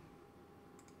indexes.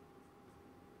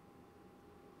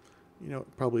 You know,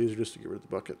 probably easier just to get rid of the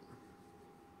bucket.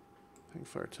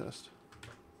 Hangfire test.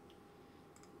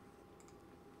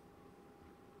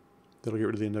 That'll get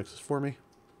rid of the indexes for me.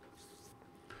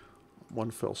 One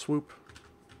fell swoop.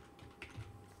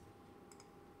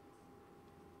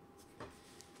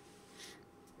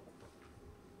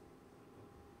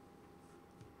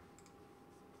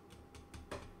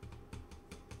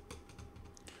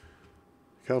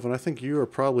 Calvin, I think you are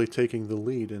probably taking the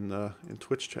lead in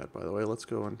Twitch chat, by the way. Let's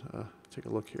go and take a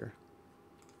look here.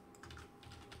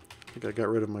 I think I got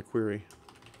rid of my query.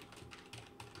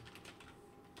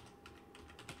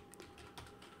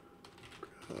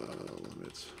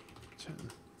 Limits 10.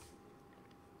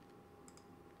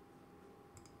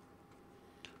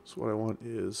 So what I want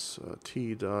is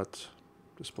t dot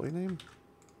display name.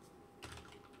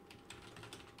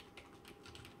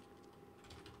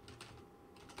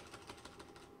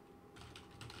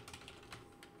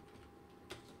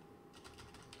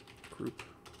 Group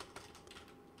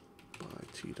by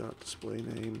t dot display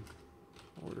name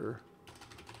order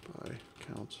by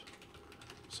count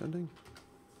sending.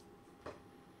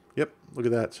 Yep, look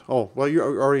at that. Oh, well, you're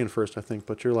already in first, I think,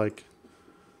 but you're like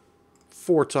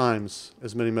 4 times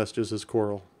as many messages as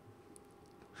Coral.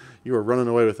 You are running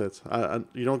away with it.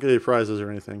 You don't get any prizes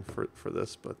or anything for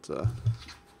this, but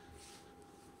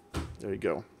there you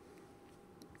go.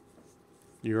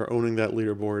 You are owning that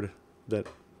leaderboard,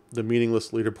 the meaningless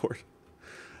leaderboard.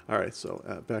 All right,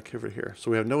 so back over here.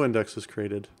 So we have no indexes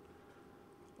created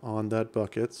on that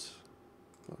bucket.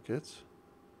 It's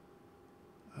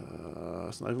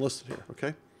not even listed here,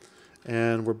 okay?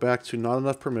 And we're back to not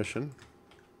enough permission.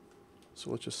 So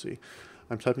let's just see.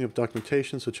 I'm typing up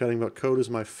documentation, so chatting about code is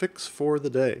my fix for the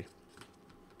day.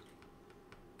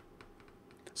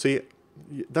 See,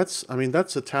 that's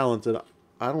a talent that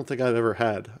I don't think I've ever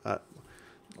had.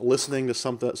 Listening to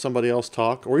somebody else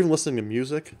talk, or even listening to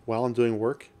music while I'm doing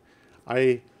work,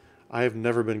 I have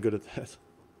never been good at that.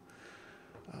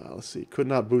 Let's see. Could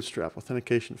not bootstrap.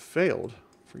 Authentication failed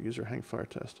for user Hangfire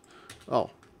test.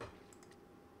 Oh.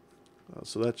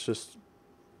 So that's just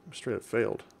straight up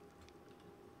failed.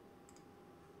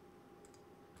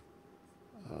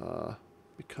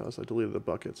 Because I deleted the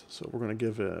buckets. So we're going to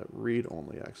give a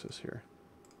read-only access here.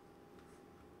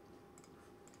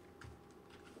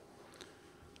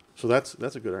 So that's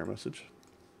a good error message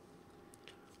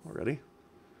already.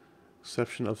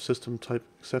 Exception of system type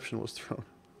exception was thrown.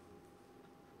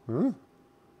 Huh?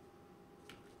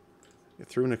 It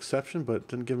threw an exception but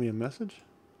didn't give me a message?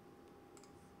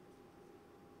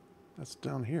 That's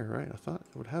down here, right? I thought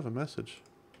it would have a message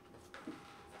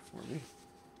for me.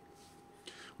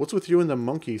 What's with you and the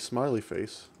monkey smiley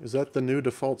face? Is that the new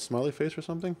default smiley face or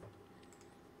something?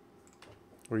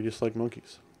 Or you just like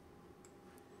monkeys?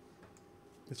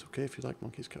 It's okay if you like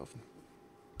monkeys, Calvin.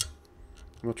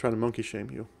 I'm not trying to monkey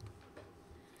shame you.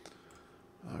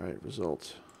 Alright,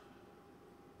 result.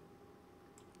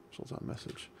 Result on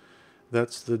message.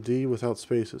 That's the D without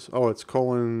spaces. Oh, it's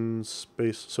colon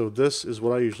space. So this is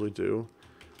what I usually do.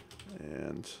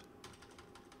 And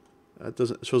that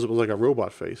doesn't, it shows up as like a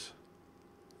robot face.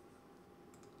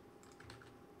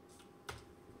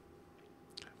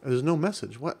 There's no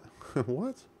message. What?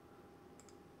 What?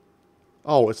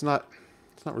 Oh, it's not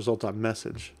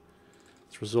result.message.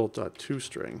 It's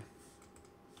result.toString.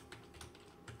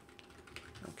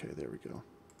 Okay, there we go.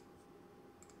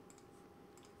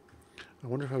 I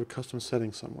wonder if I have a custom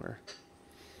setting somewhere.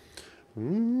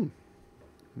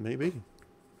 Maybe.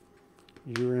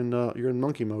 You're in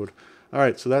monkey mode. All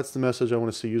right, so that's the message I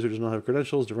want to see. User does not have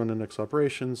credentials to run index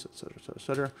operations, etc., etc.,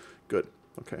 etc. Good.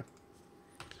 Okay.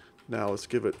 Now let's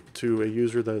give it to a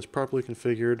user that is properly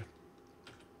configured.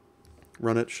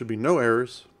 Run it. Should be no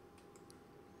errors,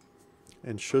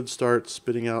 and should start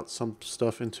spitting out some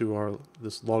stuff into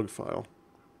this log file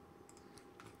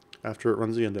after it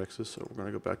runs the indexes. So we're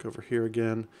going to go back over here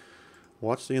again.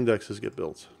 Watch the indexes get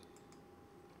built.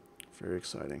 Very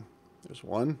exciting. There's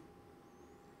one.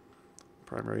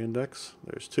 Primary index.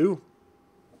 There's two.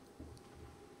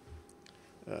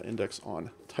 Index on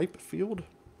type field.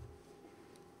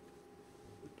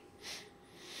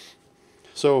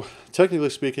 So technically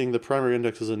speaking, the primary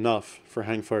index is enough for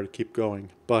Hangfire to keep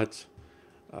going, but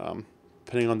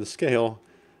depending on the scale,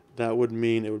 that would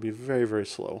mean it would be very, very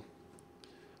slow.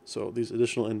 So these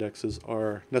additional indexes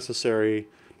are necessary,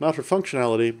 not for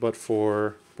functionality, but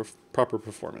for proper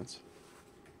performance.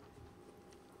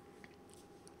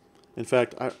 In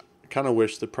fact, I kind of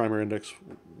wish the primary index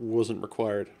wasn't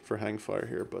required for Hangfire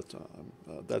here, but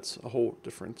that's a whole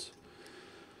different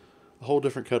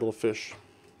kettle of fish.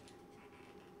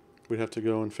 We'd have to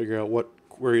go and figure out what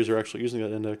queries are actually using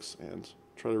that index and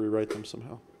try to rewrite them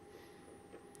somehow.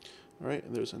 All right,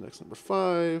 and there's index number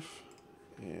 5,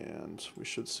 and we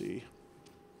should see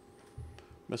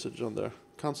message on the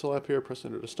console app here. Press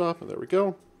enter to stop, and there we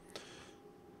go.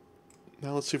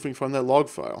 Now let's see if we can find that log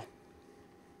file.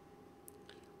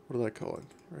 What did I call it?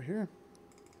 Right here.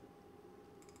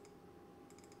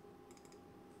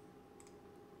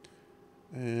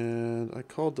 And I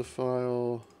called the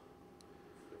file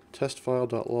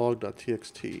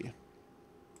testfile.log.txt.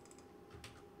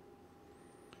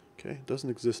 Okay, it doesn't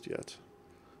exist yet.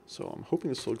 So I'm hoping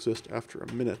this will exist after a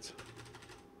minute.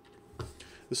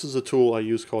 This is a tool I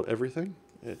use called Everything.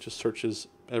 It just searches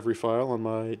every file on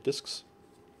my disks.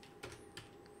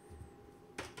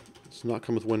 It does not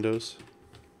come with Windows.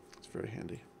 It's very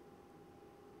handy.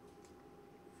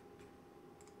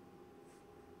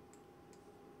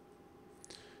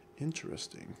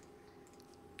 Interesting.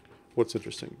 What's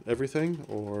interesting? Everything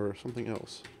or something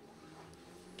else?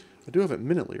 I do have it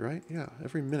minutely, right? Yeah,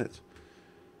 every minute.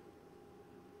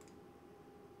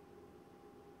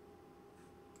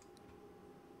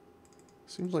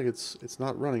 Seems like it's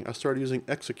not running. I started using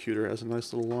Executor as a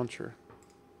nice little launcher.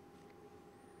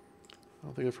 I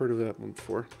don't think I've heard of that one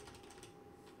before.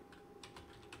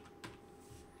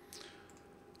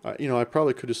 You know, I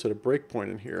probably could have set a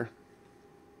breakpoint in here.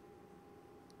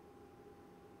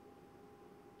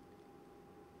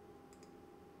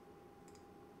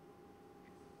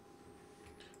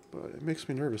 But it makes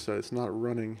me nervous that it's not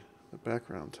running the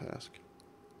background task.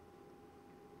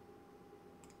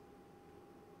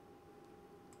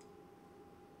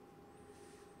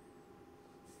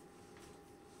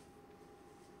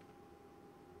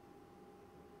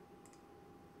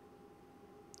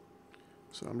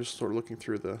 So I'm just sort of looking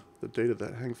through the data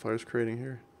that Hangfire is creating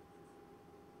here.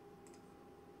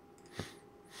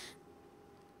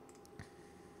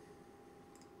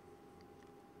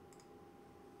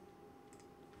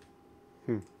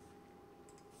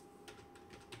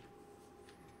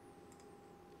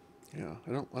 Yeah,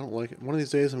 I don't like it. One of these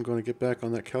days I'm going to get back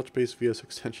on that Couchbase VS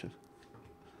extension.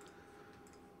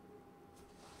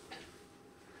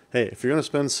 Hey, if you're going to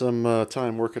spend some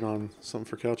time working on something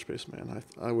for Couchbase, man,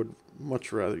 I would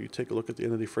much rather you take a look at the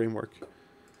Entity Framework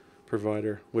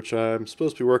provider, which I'm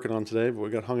supposed to be working on today, but we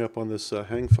got hung up on this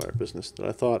Hangfire business that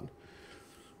I thought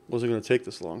wasn't going to take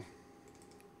this long.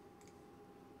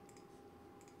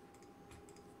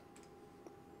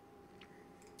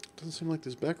 Doesn't seem like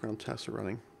these background tasks are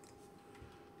running.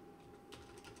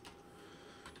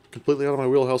 Completely out of my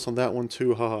wheelhouse on that one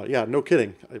too, haha. Yeah, no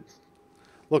kidding.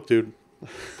 Look, dude,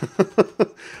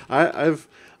 I've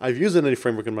used Entity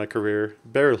Framework in my career,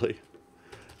 barely.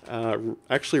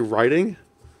 Actually writing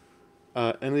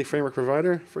Entity Framework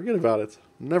Provider, forget about it.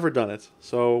 Never done it.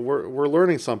 So we're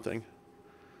learning something.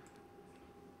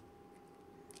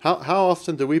 How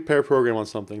often do we pair program on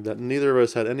something that neither of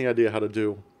us had any idea how to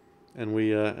do, and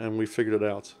we figured it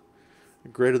out?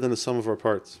 Greater than the sum of our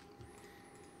parts.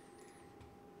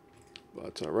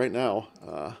 But right now,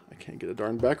 I can't get a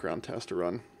darn background task to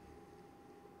run.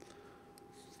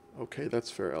 Okay, that's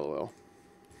fair, LOL.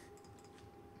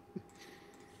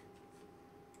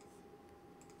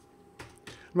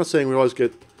 I'm not saying we always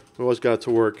got it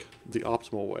to work the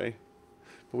optimal way,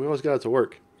 but we always got it to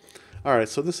work. All right,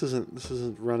 so this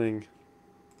isn't running.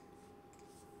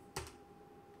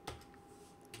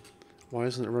 Why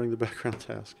isn't it running the background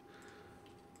task?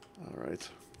 All right.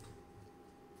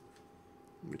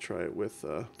 Let me try it with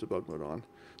debug mode on.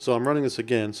 So I'm running this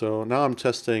again. So now I'm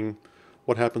testing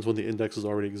what happens when the indexes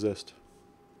already exist.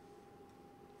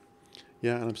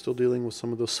 Yeah, and I'm still dealing with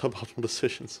some of those suboptimal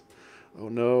decisions. Oh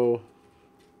no.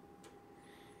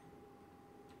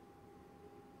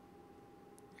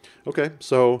 Okay,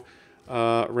 so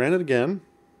ran it again.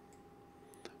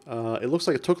 It looks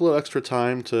like it took a little extra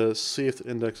time to see if the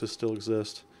indexes still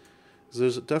exist.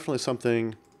 There's definitely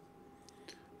something,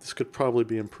 this could probably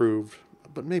be improved,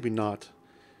 but maybe not,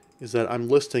 is that I'm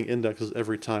listing indexes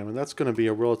every time, and that's going to be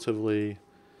a relatively,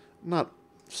 not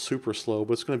super slow,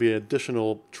 but it's going to be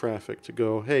additional traffic to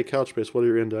go, hey, Couchbase, what are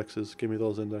your indexes? Give me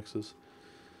those indexes.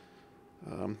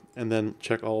 And then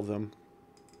check all of them.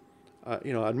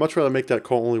 You know, I'd much rather make that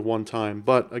call only one time,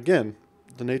 but again,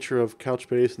 the nature of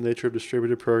Couchbase, the nature of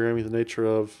distributed programming, the nature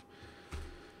of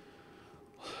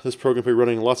this program be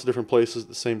running in lots of different places at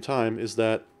the same time is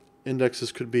that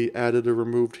indexes could be added or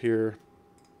removed here.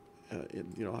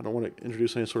 You know, I don't want to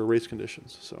introduce any sort of race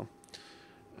conditions, so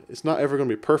it's not ever going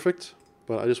to be perfect,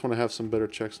 but I just want to have some better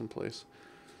checks in place.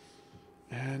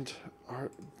 And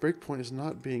our breakpoint is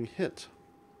not being hit.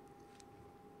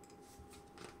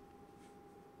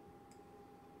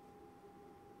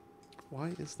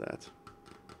 Why is that?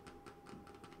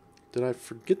 Did I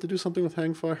forget to do something with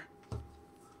Hangfire?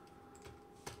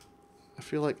 I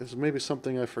feel like there's maybe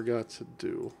something I forgot to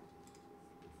do.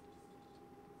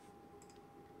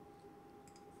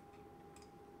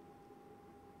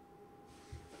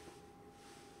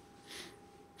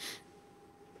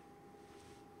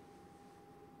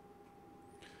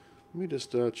 Let me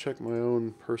just check my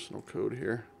own personal code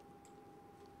here.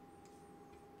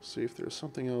 See if there's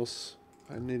something else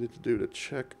I needed to do to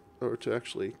check, or to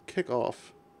actually kick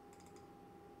off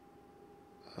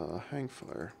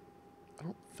Hangfire. I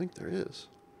don't think there is.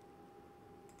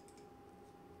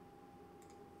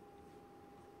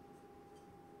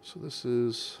 So this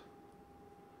is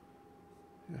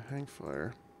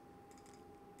Hangfire.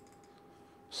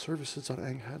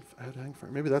 Services.add Hangfire.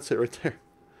 Maybe that's it right there.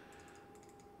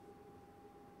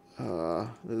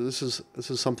 This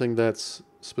is something that's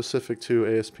specific to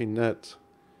ASP.NET.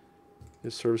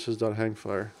 Is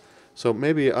services.hangfire. So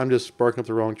maybe I'm just barking up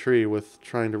the wrong tree with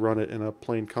trying to run it in a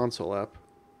plain console app.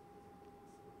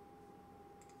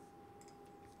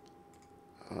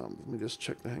 Let me just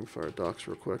check the Hangfire docs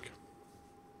real quick.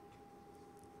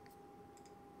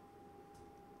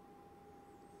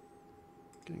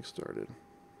 Getting started.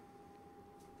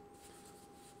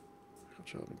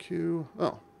 Job and queue.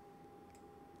 Oh.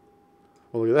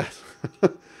 Well, look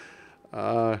at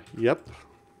that. Yep.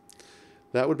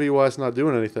 That would be why it's not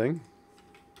doing anything.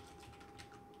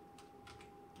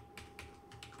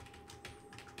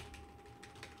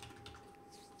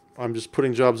 I'm just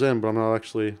putting jobs in, but I'm not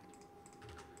actually...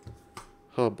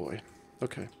 Oh boy.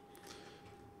 Okay.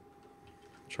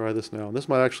 Try this now. This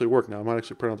might actually work now. I might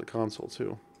actually print out the console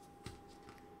too.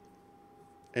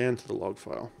 And to the log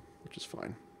file, which is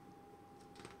fine.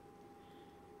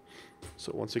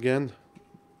 So once again,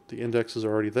 the indexes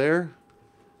are already there,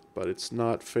 but it's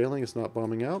not failing, it's not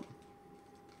bombing out.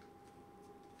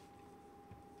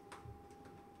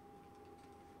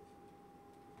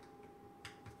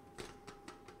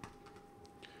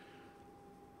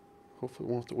 Hopefully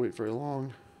we won't have to wait very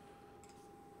long.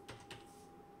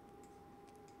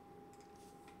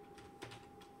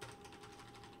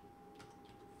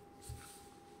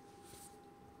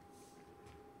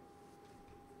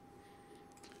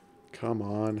 Come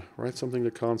on, write something to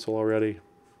console already.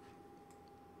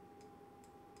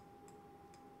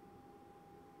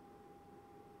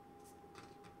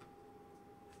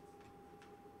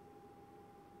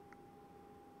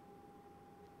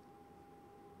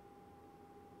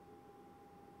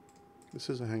 This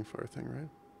is a Hangfire thing, right?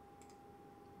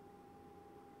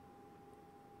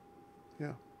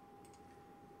 Yeah.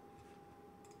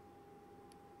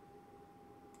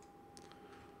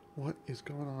 What is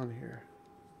going on here?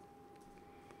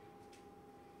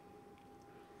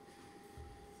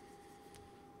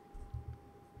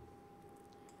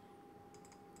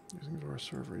 Using var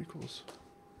server equals.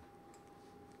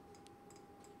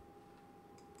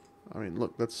 I mean,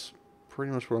 look, that's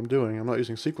pretty much what I'm doing. I'm not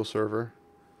using SQL Server.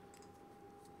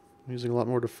 I'm using a lot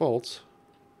more defaults.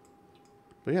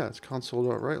 But yeah, it's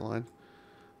console.writeLine.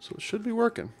 So it should be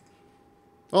working.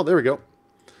 Oh, there we go.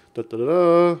 Da, da, da,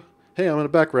 da. Hey, I'm in a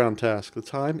background task. The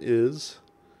time is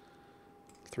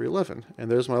 3:11.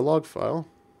 And there's my log file.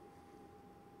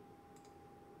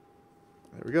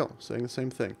 There we go. Saying the same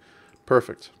thing.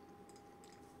 Perfect.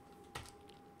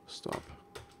 Stop.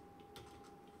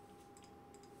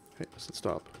 Hey, I said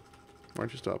stop. Why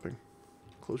aren't you stopping?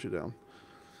 Close you down.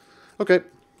 Okay.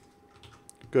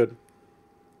 Good.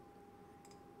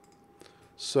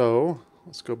 So,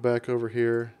 let's go back over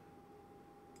here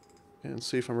and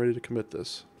see if I'm ready to commit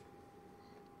this.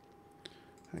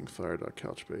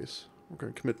 Hangfire.couchbase. We're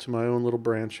going to commit to my own little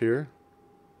branch here.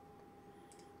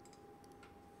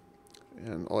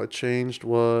 And all I changed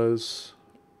was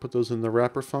put those in the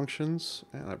wrapper functions,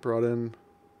 and I brought in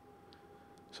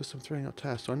system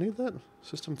threading.tasks. Do I need that?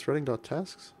 System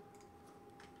threading.tasks?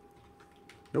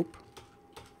 Nope.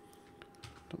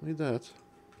 Don't need that.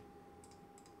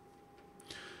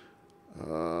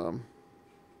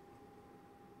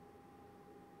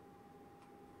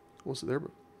 Was it there?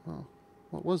 Oh,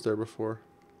 what was there before?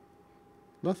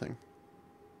 Nothing.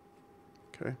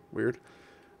 Okay, weird.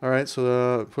 Alright,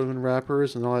 so put them in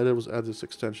wrappers, and all I did was add these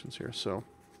extensions here. So,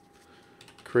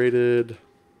 created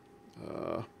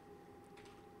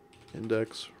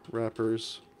index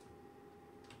wrappers.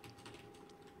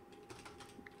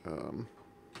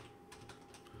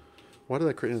 Why did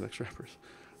I create index wrappers?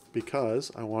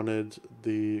 Because I wanted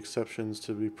the exceptions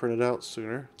to be printed out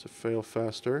sooner, to fail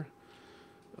faster,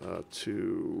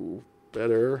 to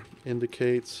better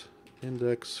indicate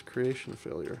index creation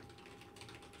failure.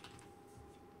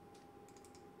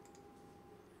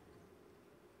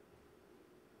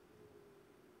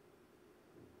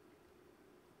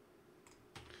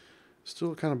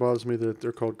 Still, it kind of bothers me that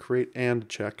they're called create and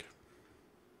check,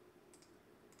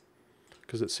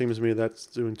 because it seems to me that's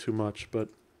doing too much, but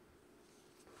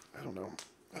I don't know.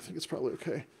 I think it's probably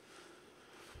okay.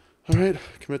 All right,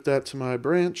 commit that to my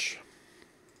branch,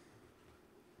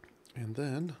 and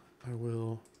then I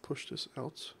will push this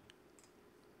out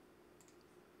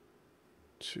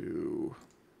to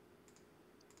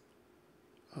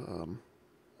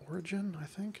origin, I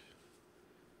think.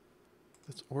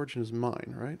 That's origin is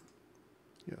mine, right?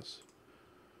 Yes.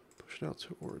 Push it out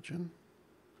to origin.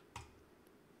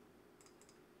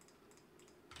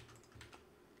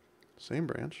 Same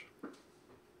branch.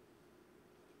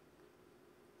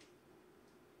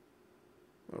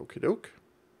 Okie doke.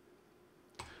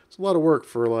 It's a lot of work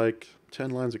for like 10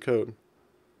 lines of code.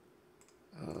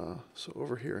 So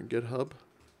over here in GitHub,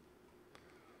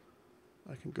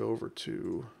 I can go over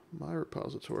to my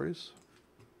repositories,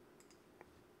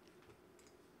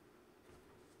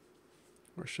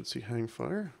 where I should see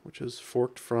Hangfire, which is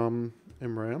forked from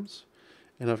mrams.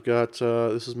 And I've got,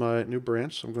 this is my new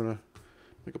branch, so I'm going to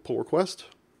make a pull request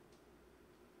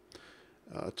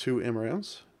to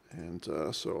mrams. And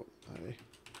so I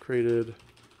created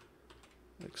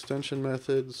extension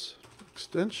methods,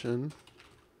 extension,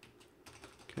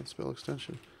 can't spell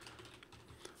extension.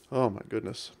 Oh my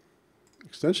goodness.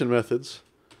 Extension methods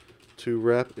to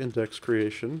wrap index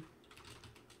creation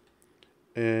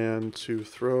and to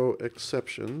throw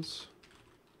exceptions,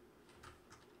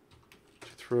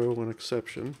 to throw an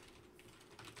exception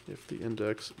if the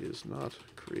index is not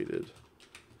created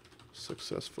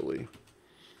successfully.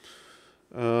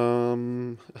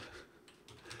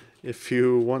 If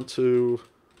you want to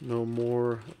know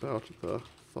more about the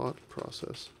thought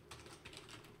process,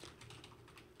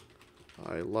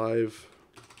 I live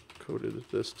coded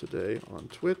this today on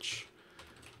Twitch,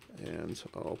 and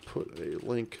I'll put a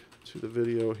link to the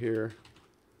video here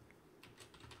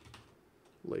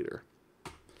later.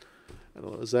 I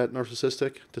don't know, is that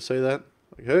narcissistic to say that?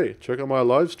 Like, hey, check out my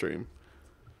live stream.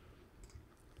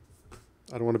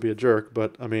 I don't want to be a jerk,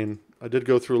 but I mean, I did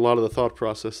go through a lot of the thought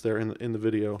process there in the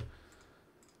video.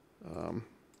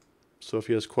 So if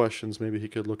he has questions, maybe he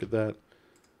could look at that.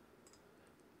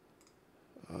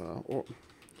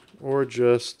 Or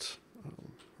just,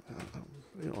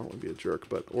 you know, I don't want to be a jerk,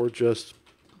 but or just,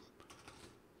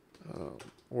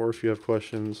 or if you have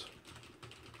questions,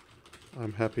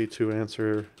 I'm happy to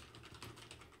answer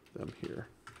them here.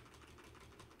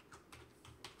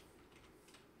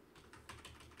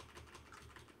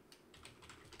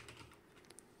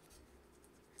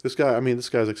 This guy, I mean, this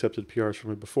guy's accepted PRs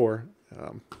from me before.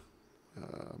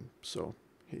 So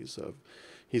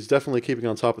he's definitely keeping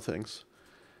on top of things.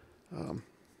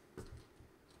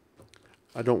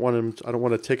 I don't want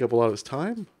to take up a lot of his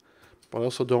time, but I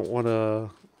also don't want to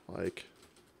like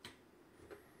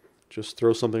just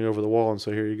throw something over the wall and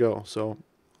say, here you go. So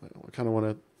I kind of want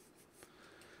to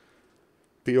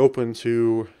be open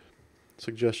to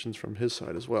suggestions from his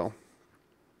side as well.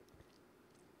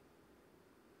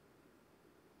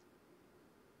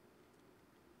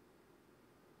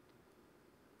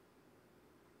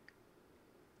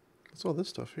 What's all this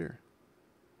stuff here?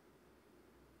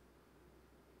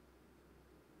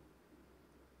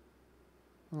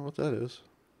 I don't know what that is.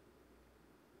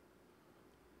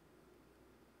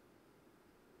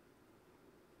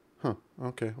 Huh.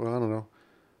 Okay. Well, I don't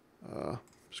know.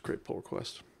 Just create pull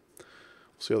request. We'll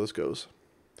see how this goes.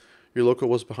 Your local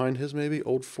was behind his, maybe?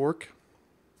 Old Fork?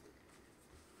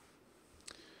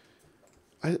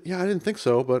 Yeah, I didn't think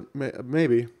so, but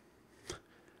maybe.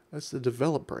 That's the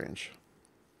develop branch.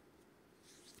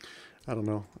 I don't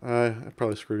know. I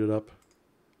probably screwed it up.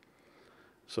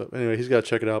 So anyway, he's got to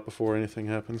check it out before anything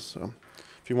happens. So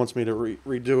if he wants me to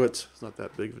redo it, it's not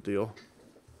that big of a deal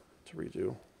to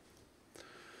redo.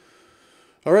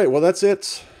 All right, well, that's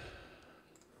it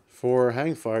for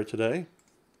Hangfire today.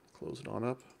 Close it on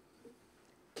up.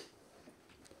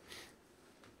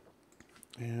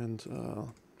 And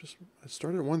I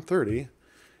started at 1:30.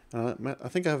 I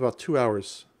think I have about 2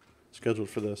 hours scheduled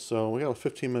for this. So we got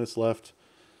 15 minutes left.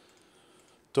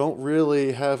 Don't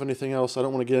really have anything else. I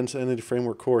don't want to get into any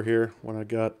framework core here when I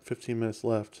got 15 minutes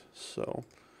left. So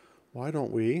why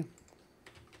don't we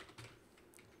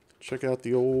check out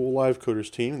the old Live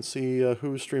Coders team and see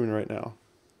who's streaming right now.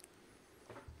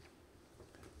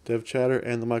 Dev Chatter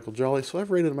and the Michael Jolly. So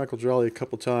I've rated Michael Jolly a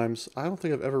couple times. I don't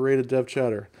think I've ever rated Dev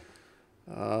Chatter.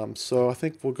 So I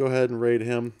think we'll go ahead and raid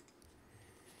him.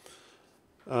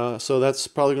 So that's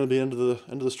probably going to be end of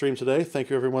the stream today. Thank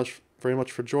you very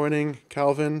much for joining,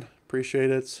 Calvin.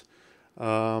 Appreciate it.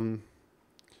 Core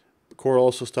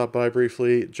also stopped by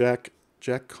briefly. Jack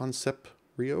Concept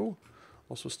Rio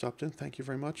also stopped in. Thank you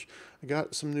very much. I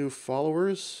got some new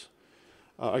followers.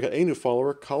 I got a new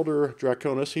follower, Calder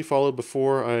Draconis. He followed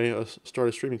before I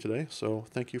started streaming today. So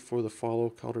thank you for the follow,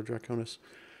 Calder Draconis.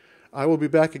 I will be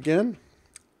back again.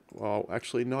 Well,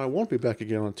 actually, no, I won't be back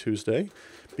again on Tuesday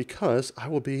because I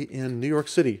will be in New York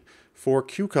City for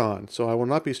QCon. So I will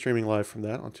not be streaming live from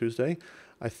that on Tuesday.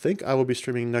 I think I will be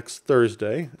streaming next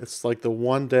Thursday. It's like the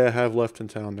one day I have left in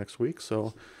town next week.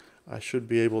 So I should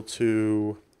be able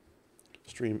to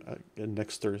stream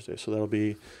next Thursday. So that'll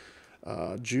be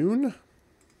June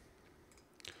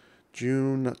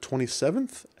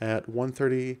 27th at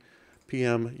 1:30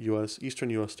 p.m. Eastern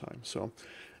U.S. time. So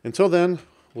until then,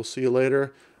 we'll see you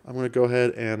later. I'm going to go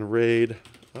ahead and raid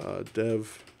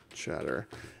Dev Chatter.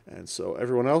 And so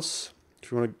everyone else,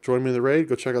 if you want to join me in the raid,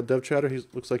 go check out Dev Chatter. He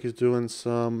looks like he's doing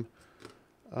some,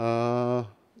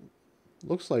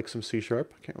 looks like some C#. I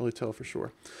can't really tell for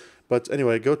sure. But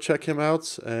anyway, go check him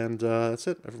out. And that's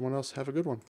it. Everyone else, have a good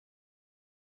one.